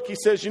of the book, he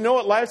says, you know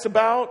what life's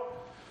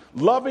about?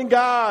 Loving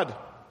God,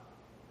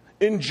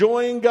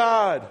 enjoying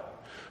God,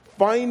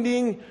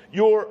 finding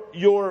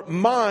your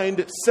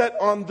mind set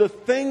on the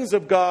things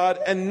of God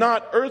and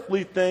not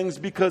earthly things,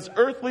 because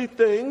earthly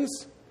things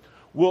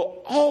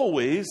will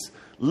always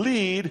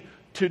lead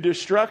to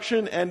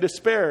destruction and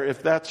despair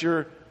if that's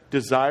your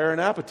desire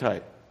and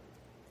appetite.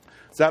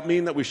 Does that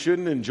mean that we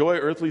shouldn't enjoy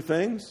earthly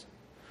things?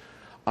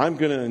 I'm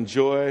going to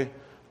enjoy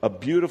a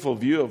beautiful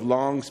view of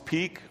Long's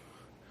Peak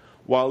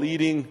while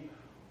eating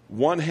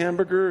one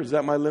hamburger. Is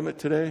that my limit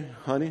today,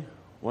 honey?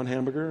 One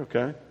hamburger,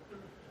 okay.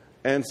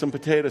 And some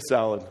potato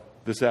salad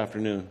this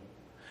afternoon.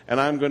 And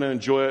I'm going to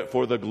enjoy it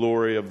for the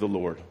glory of the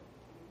Lord.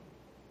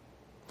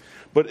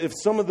 But if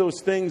some of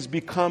those things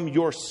become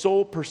your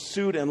sole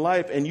pursuit in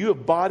life, and you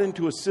have bought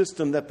into a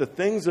system that the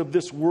things of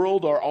this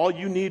world are all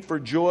you need for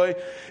joy,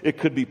 it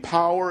could be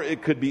power,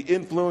 it could be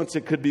influence,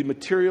 it could be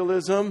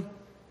materialism.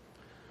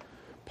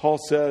 Paul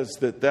says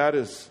that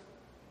is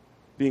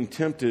being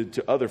tempted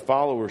to other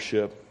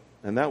followership,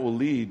 and that will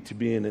lead to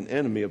being an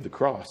enemy of the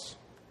cross.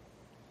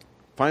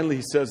 Finally,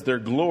 he says they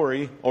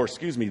glory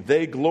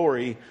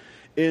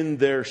in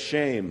their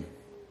shame.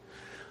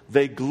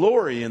 They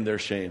glory in their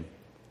shame.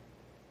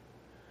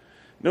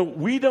 No,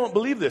 we don't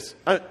believe this.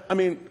 I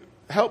mean,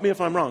 help me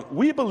if I'm wrong.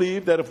 We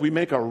believe that if we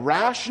make a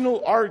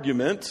rational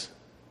argument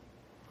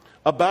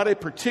about a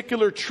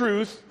particular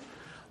truth,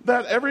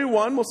 that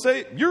everyone will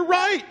say, you're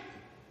right.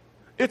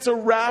 It's a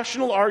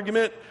rational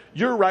argument.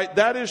 You're right.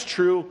 That is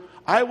true.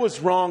 I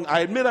was wrong. I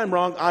admit I'm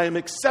wrong. I am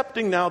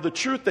accepting now the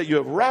truth that you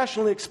have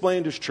rationally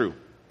explained is true.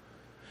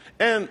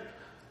 And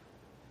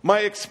my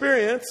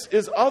experience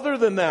is other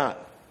than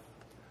that.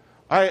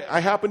 I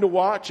happen to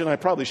watch, and I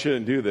probably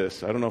shouldn't do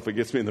this. I don't know if it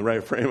gets me in the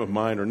right frame of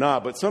mind or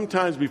not, but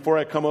sometimes before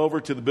I come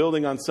over to the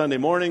building on Sunday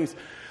mornings,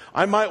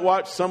 I might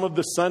watch some of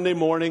the Sunday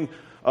morning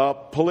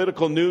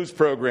political news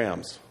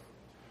programs.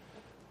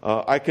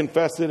 I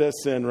confess it as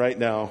sin right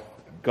now.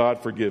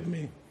 God forgive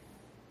me.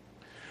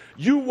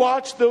 You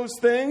watch those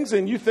things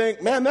and you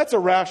think, man, that's a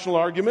rational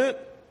argument.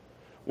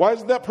 Why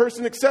isn't that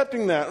person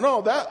accepting that?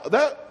 No,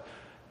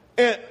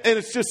 and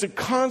it's just a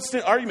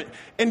constant argument.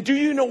 And do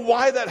you know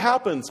why that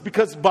happens?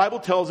 Because the Bible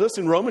tells us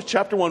in Romans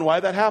chapter 1 why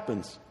that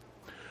happens.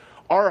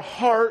 Our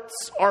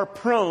hearts are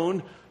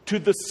prone to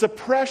the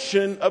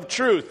suppression of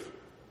truth.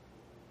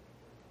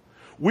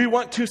 We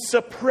want to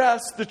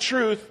suppress the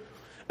truth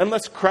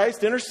unless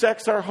Christ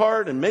intersects our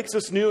heart and makes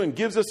us new and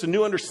gives us a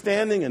new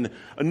understanding and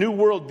a new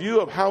worldview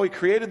of how he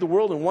created the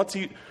world and what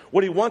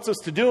he wants us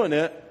to do in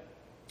it.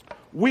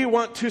 We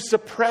want to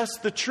suppress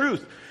the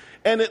truth.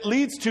 And it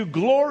leads to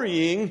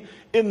glorying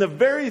in the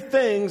very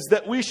things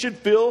that we should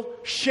feel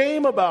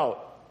shame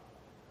about.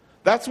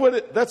 That's what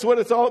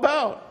it's all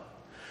about.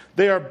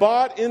 They are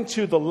bought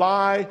into the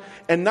lie,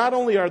 and not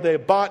only are they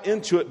bought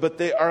into it, but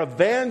they are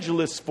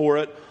evangelists for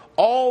it,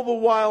 all the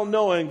while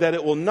knowing that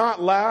it will not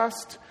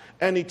last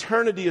and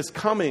eternity is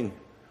coming.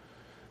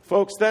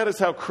 Folks, that is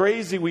how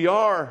crazy we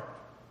are.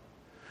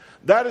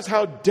 That is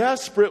how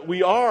desperate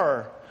we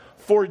are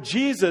for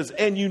Jesus.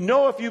 And you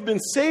know if you've been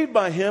saved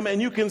by him, and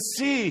you can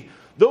see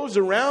those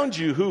around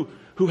you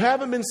who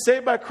haven't been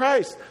saved by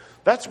Christ.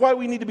 That's why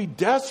we need to be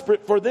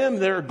desperate for them.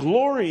 They're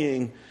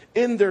glorying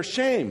in their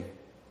shame.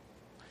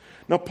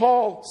 Now,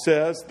 Paul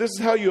says this is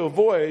how you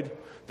avoid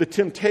the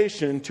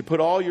temptation to put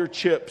all your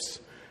chips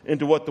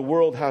into what the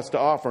world has to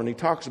offer. And he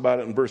talks about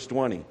it in verse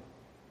 20.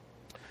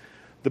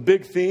 The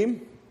big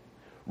theme,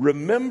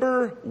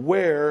 remember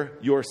where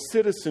your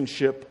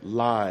citizenship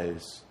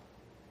lies.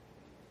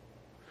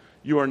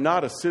 You are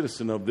not a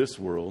citizen of this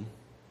world.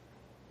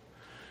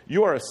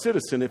 You are a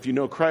citizen, if you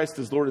know Christ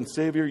as Lord and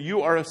Savior,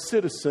 you are a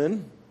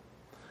citizen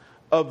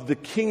of the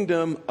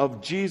kingdom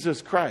of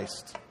Jesus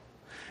Christ.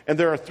 And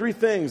there are three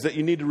things that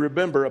you need to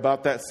remember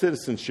about that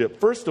citizenship.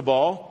 First of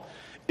all,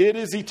 it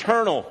is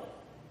eternal.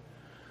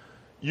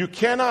 You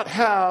cannot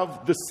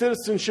have the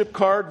citizenship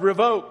card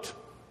revoked.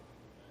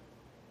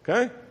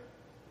 Okay?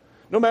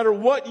 No matter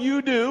what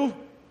you do,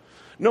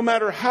 no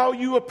matter how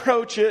you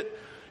approach it,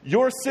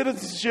 your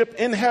citizenship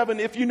in heaven,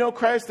 if you know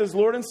Christ as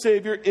Lord and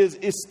Savior, is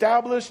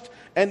established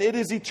and it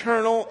is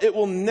eternal. It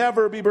will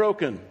never be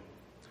broken.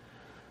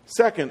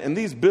 Second, and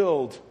these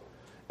build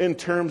in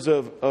terms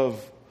of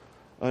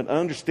an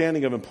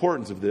understanding of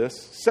importance of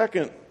this.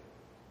 Second,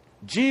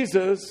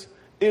 Jesus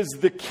is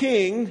the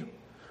King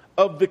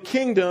of the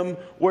kingdom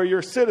where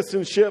your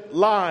citizenship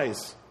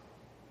lies.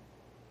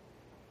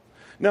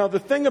 Now, the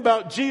thing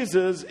about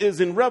Jesus is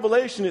in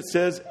Revelation it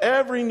says,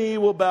 every knee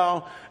will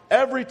bow,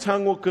 every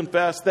tongue will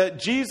confess that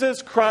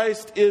Jesus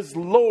Christ is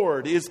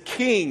Lord, is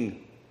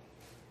King.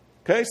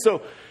 Okay,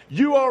 so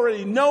you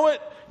already know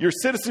it. Your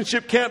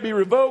citizenship can't be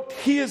revoked.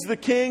 He is the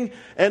King,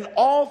 and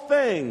all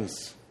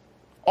things,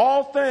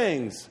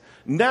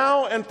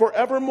 now and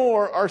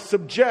forevermore are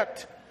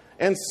subject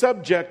and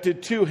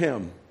subjected to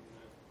Him.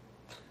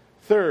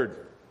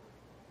 Third,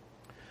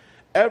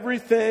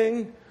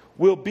 everything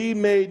will be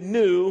made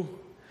new,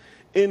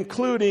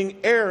 including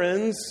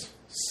Aaron's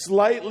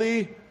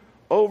slightly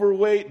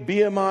overweight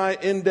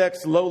BMI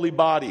index lowly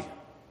body.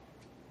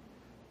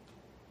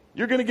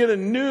 You're going to get a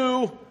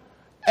new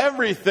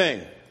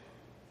everything.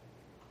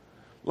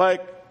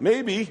 Like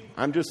maybe,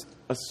 I'm just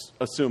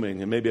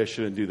assuming, and maybe I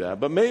shouldn't do that,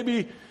 but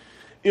maybe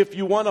if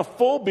you want a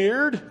full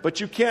beard, but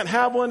you can't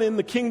have one in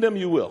the kingdom,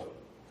 you will.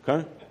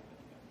 Okay?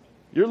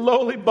 Your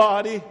lowly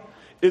body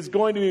is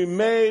going to be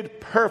made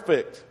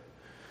perfect.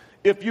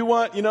 If you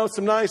want,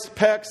 some nice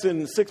pecs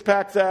and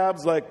six-pack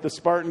abs like the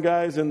Spartan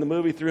guys in the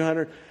movie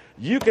 300,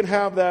 you can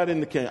have that in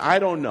the kingdom. I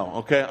don't know,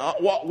 okay?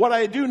 What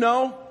I do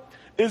know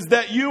is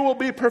that you will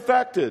be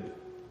perfected.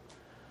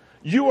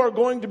 You are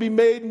going to be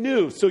made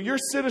new. So your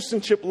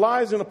citizenship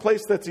lies in a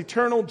place that's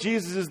eternal.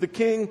 Jesus is the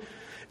King,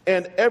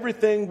 and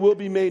everything will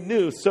be made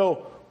new.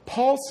 So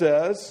Paul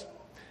says,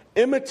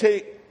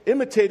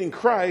 imitating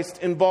Christ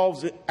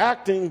involves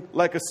acting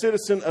like a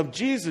citizen of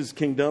Jesus'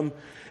 kingdom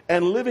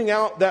and living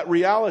out that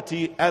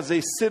reality as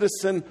a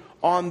citizen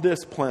on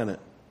this planet.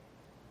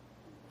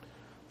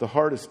 The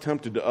heart is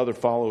tempted to other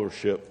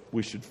followership.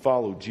 We should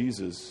follow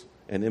Jesus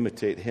and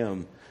imitate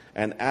Him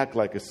and act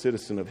like a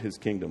citizen of His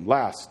kingdom.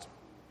 Last,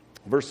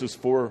 verses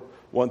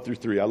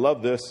 4:1-3. I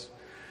love this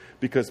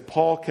because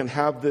Paul can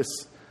have this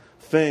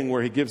thing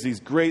where he gives these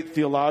great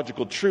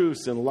theological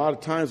truths, and a lot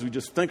of times we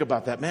just think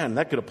about that, man,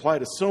 that could apply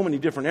to so many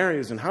different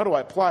areas, and how do I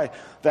apply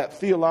that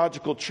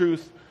theological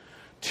truth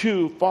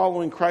to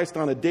following Christ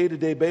on a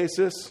day-to-day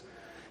basis?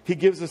 He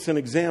gives us an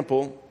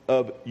example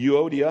of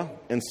Euodia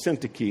and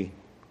Syntyche.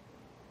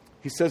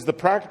 He says the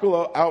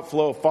practical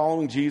outflow of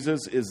following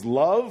Jesus is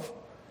love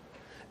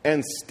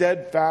and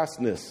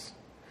steadfastness,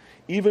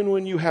 even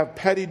when you have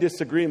petty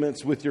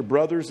disagreements with your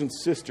brothers and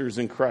sisters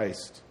in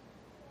Christ.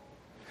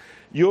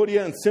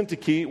 Euodia and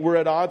Syntyche were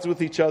at odds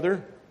with each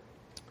other.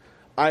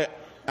 I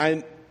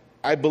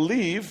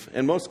believe,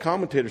 and most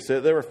commentators say,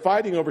 they were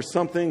fighting over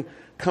something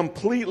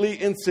completely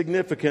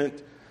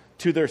insignificant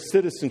to their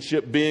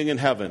citizenship being in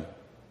heaven.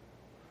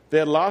 They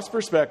had lost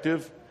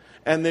perspective,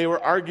 and they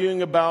were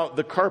arguing about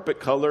the carpet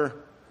color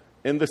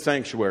in the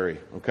sanctuary,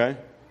 okay?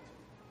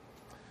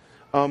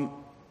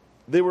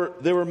 They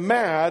were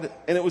mad,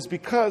 and it was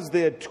because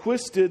they had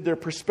twisted their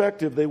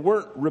perspective. They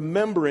weren't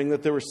remembering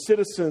that they were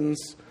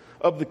citizens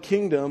of the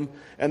kingdom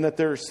and that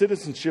their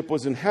citizenship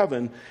was in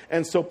heaven.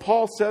 And so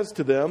Paul says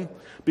to them,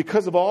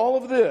 because of all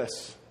of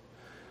this,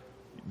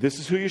 this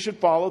is who you should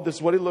follow. This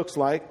is what he looks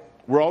like.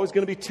 We're always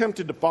going to be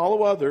tempted to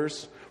follow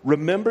others.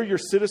 Remember, your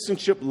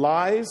citizenship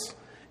lies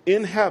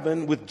in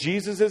heaven with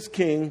Jesus as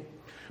King.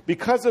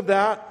 Because of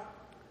that,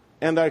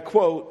 and I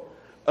quote,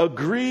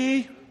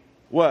 agree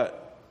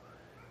what?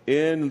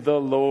 In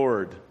the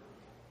Lord.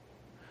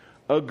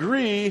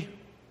 Agree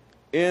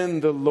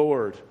in the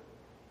Lord.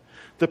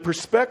 The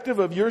perspective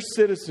of your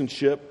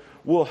citizenship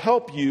will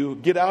help you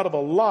get out of a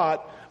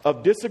lot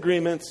of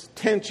disagreements,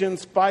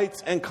 tensions,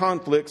 fights, and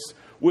conflicts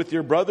with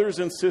your brothers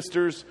and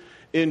sisters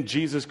in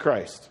Jesus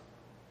Christ.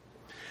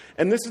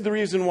 And this is the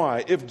reason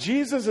why. If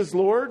Jesus is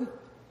Lord,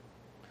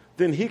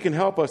 then He can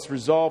help us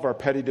resolve our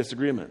petty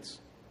disagreements.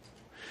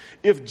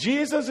 If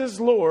Jesus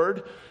is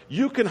Lord,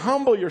 you can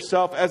humble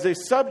yourself as a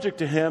subject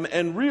to Him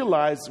and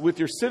realize with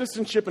your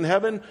citizenship in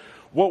heaven,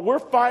 what we're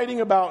fighting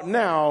about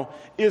now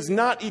is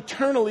not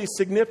eternally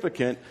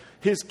significant.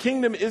 His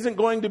kingdom isn't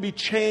going to be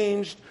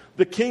changed.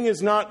 The king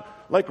is not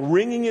like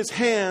wringing his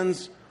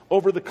hands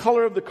over the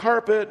color of the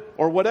carpet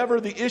or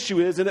whatever the issue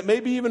is. And it may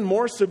be even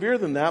more severe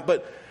than that.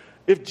 But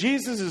if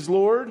Jesus is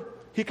Lord,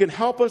 He can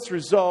help us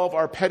resolve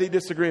our petty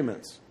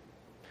disagreements.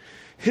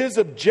 His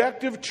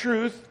objective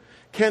truth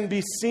can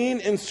be seen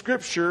in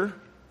Scripture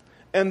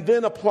and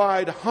then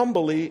applied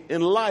humbly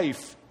in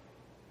life.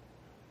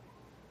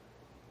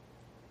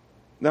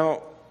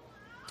 Now,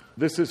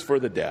 this is for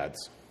the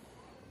dads.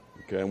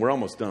 Okay, and we're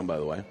almost done, by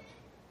the way.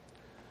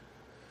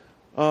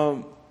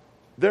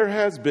 There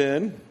has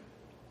been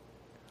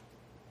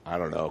I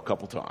don't know, a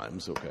couple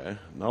times, okay?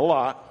 Not a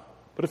lot,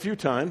 but a few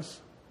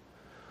times,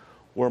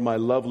 where my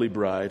lovely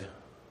bride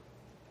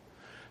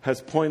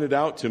has pointed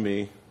out to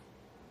me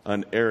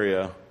an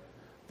area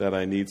that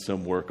I need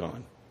some work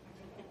on.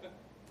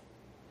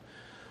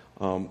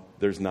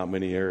 There's not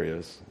many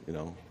areas,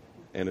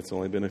 and it's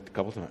only been a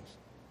couple times.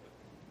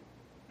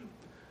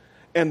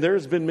 And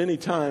there's been many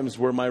times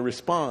where my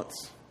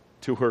response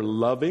to her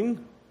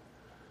loving,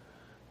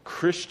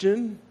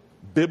 Christian,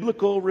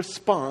 biblical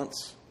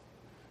response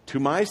to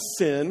my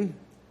sin,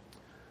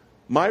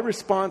 my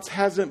response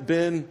hasn't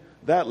been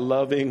that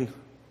loving,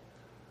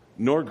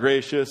 nor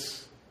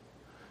gracious,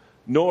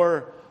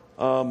 nor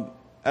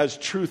as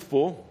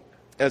truthful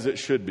as it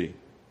should be.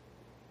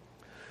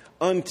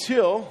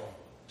 Until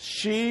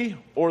she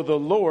or the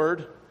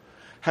Lord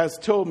has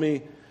told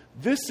me,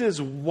 this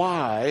is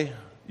why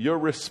your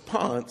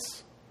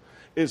response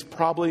is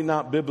probably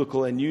not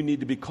biblical and you need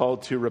to be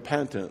called to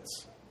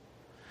repentance.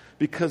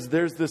 Because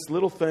there's this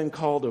little thing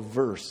called a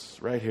verse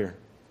right here.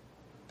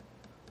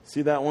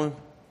 See that one?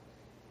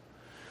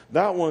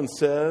 That one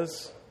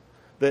says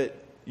that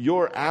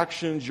your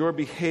actions, your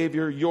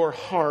behavior, your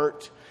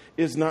heart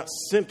is not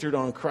centered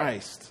on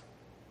Christ.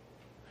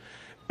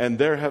 And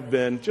there have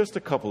been just a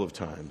couple of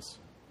times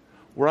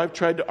where I've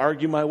tried to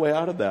argue my way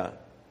out of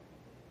that.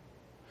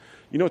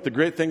 You know what the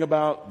great thing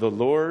about the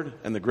Lord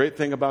and the great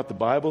thing about the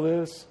Bible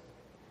is?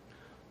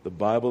 The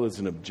Bible is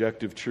an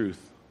objective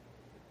truth.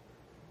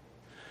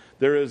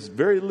 There is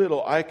very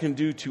little I can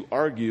do to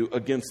argue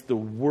against the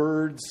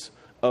words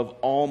of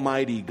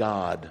Almighty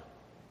God.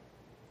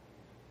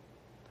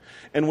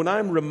 And when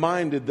I'm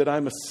reminded that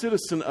I'm a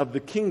citizen of the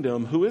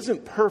kingdom who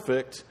isn't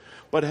perfect,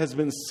 but has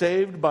been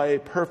saved by a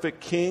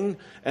perfect King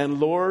and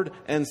Lord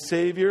and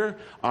Savior,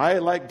 I,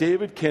 like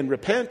David, can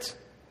repent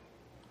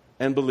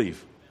and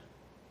believe.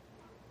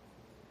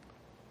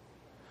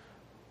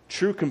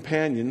 True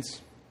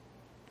companions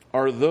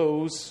are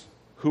those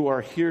who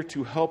are here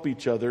to help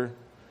each other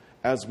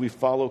as we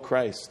follow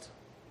Christ.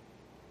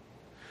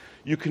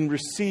 You can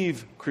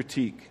receive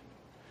critique.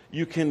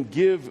 You can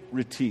give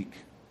critique,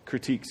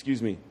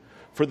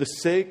 for the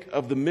sake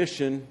of the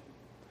mission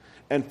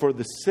and for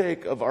the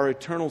sake of our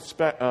eternal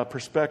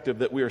perspective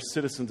that we are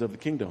citizens of the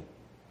kingdom.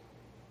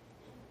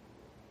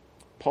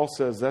 Paul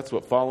says that's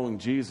what following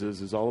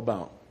Jesus is all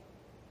about.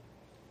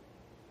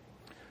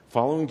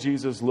 Following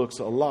Jesus looks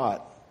a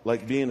lot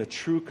like being a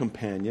true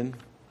companion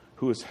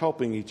who is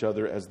helping each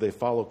other as they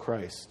follow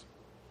Christ,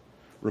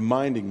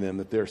 reminding them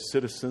that they're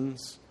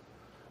citizens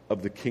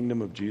of the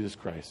kingdom of Jesus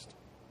Christ.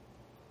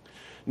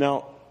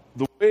 Now,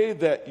 the way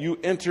that you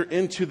enter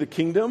into the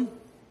kingdom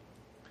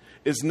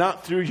is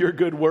not through your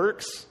good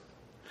works.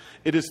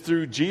 It is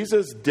through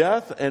Jesus'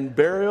 death and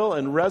burial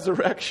and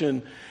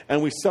resurrection,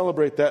 and we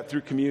celebrate that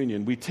through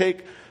communion. We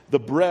take the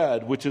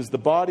bread, which is the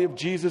body of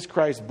Jesus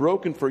Christ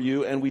broken for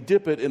you, and we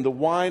dip it in the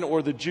wine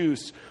or the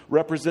juice,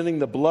 representing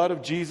the blood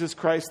of Jesus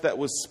Christ that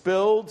was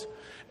spilled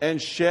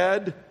and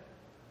shed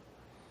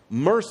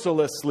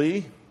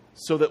mercilessly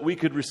so that we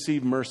could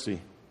receive mercy.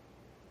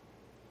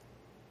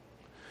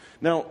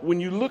 Now, when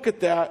you look at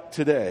that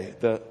today,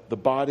 the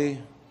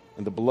body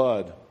and the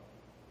blood,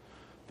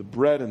 the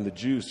bread and the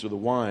juice or the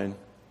wine,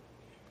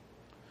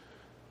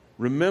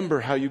 remember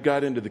how you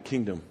got into the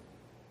kingdom.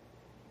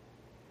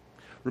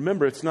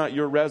 Remember, it's not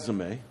your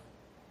resume.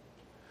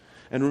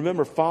 And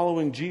remember,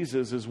 following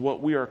Jesus is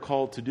what we are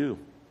called to do.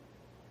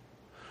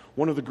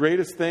 One of the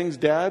greatest things,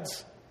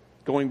 dads,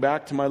 going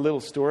back to my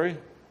little story,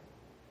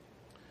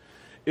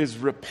 is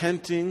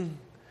repenting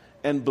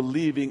and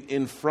believing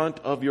in front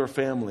of your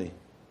family.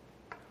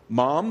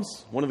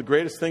 Moms, one of the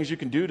greatest things you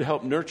can do to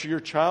help nurture your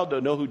child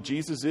to know who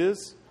Jesus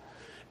is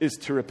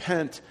to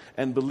repent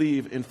and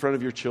believe in front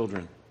of your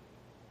children.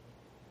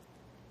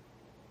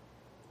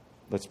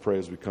 Let's pray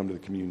as we come to the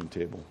communion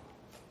table.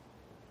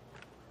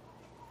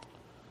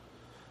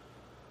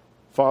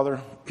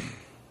 Father,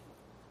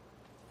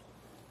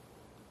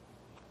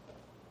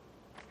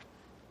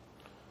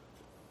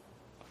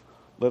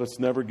 let us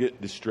never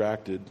get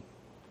distracted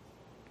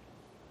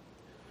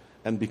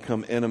and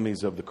become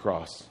enemies of the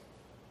cross.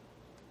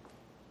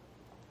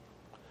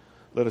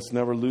 Let us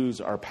never lose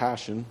our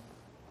passion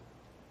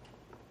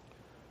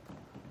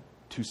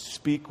to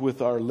speak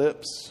with our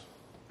lips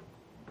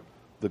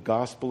the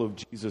gospel of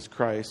Jesus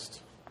Christ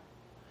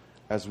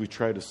as we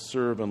try to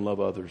serve and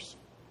love others.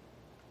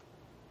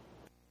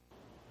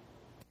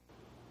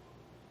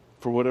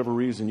 For whatever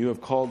reason, you have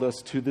called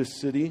us to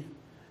this city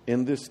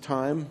in this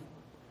time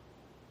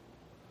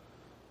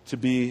to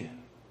be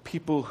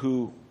people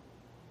who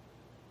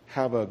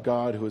have a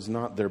God who is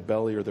not their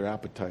belly or their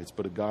appetites,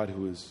 but a God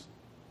who is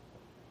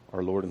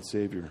our Lord and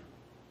Savior.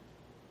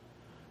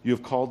 You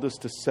have called us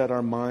to set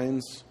our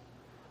minds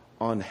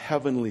on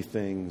heavenly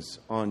things,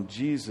 on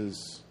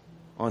Jesus,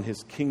 on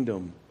His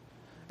kingdom,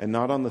 and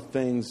not on the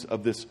things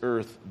of this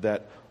earth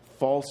that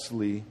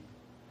falsely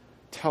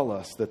tell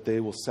us that they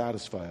will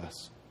satisfy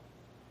us.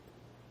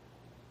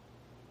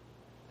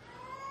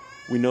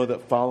 We know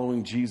that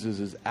following Jesus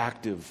is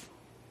active.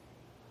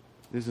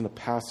 It isn't a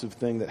passive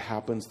thing that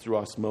happens through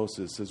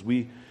osmosis as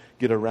we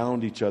get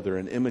around each other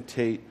and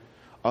imitate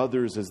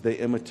others as they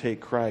imitate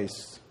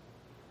Christ.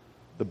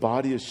 The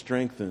body is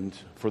strengthened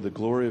for the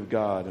glory of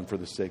God and for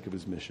the sake of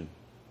His mission.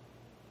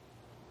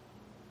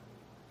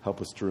 Help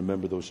us to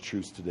remember those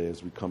truths today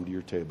as we come to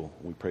your table.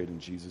 We pray it in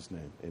Jesus'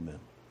 name. Amen.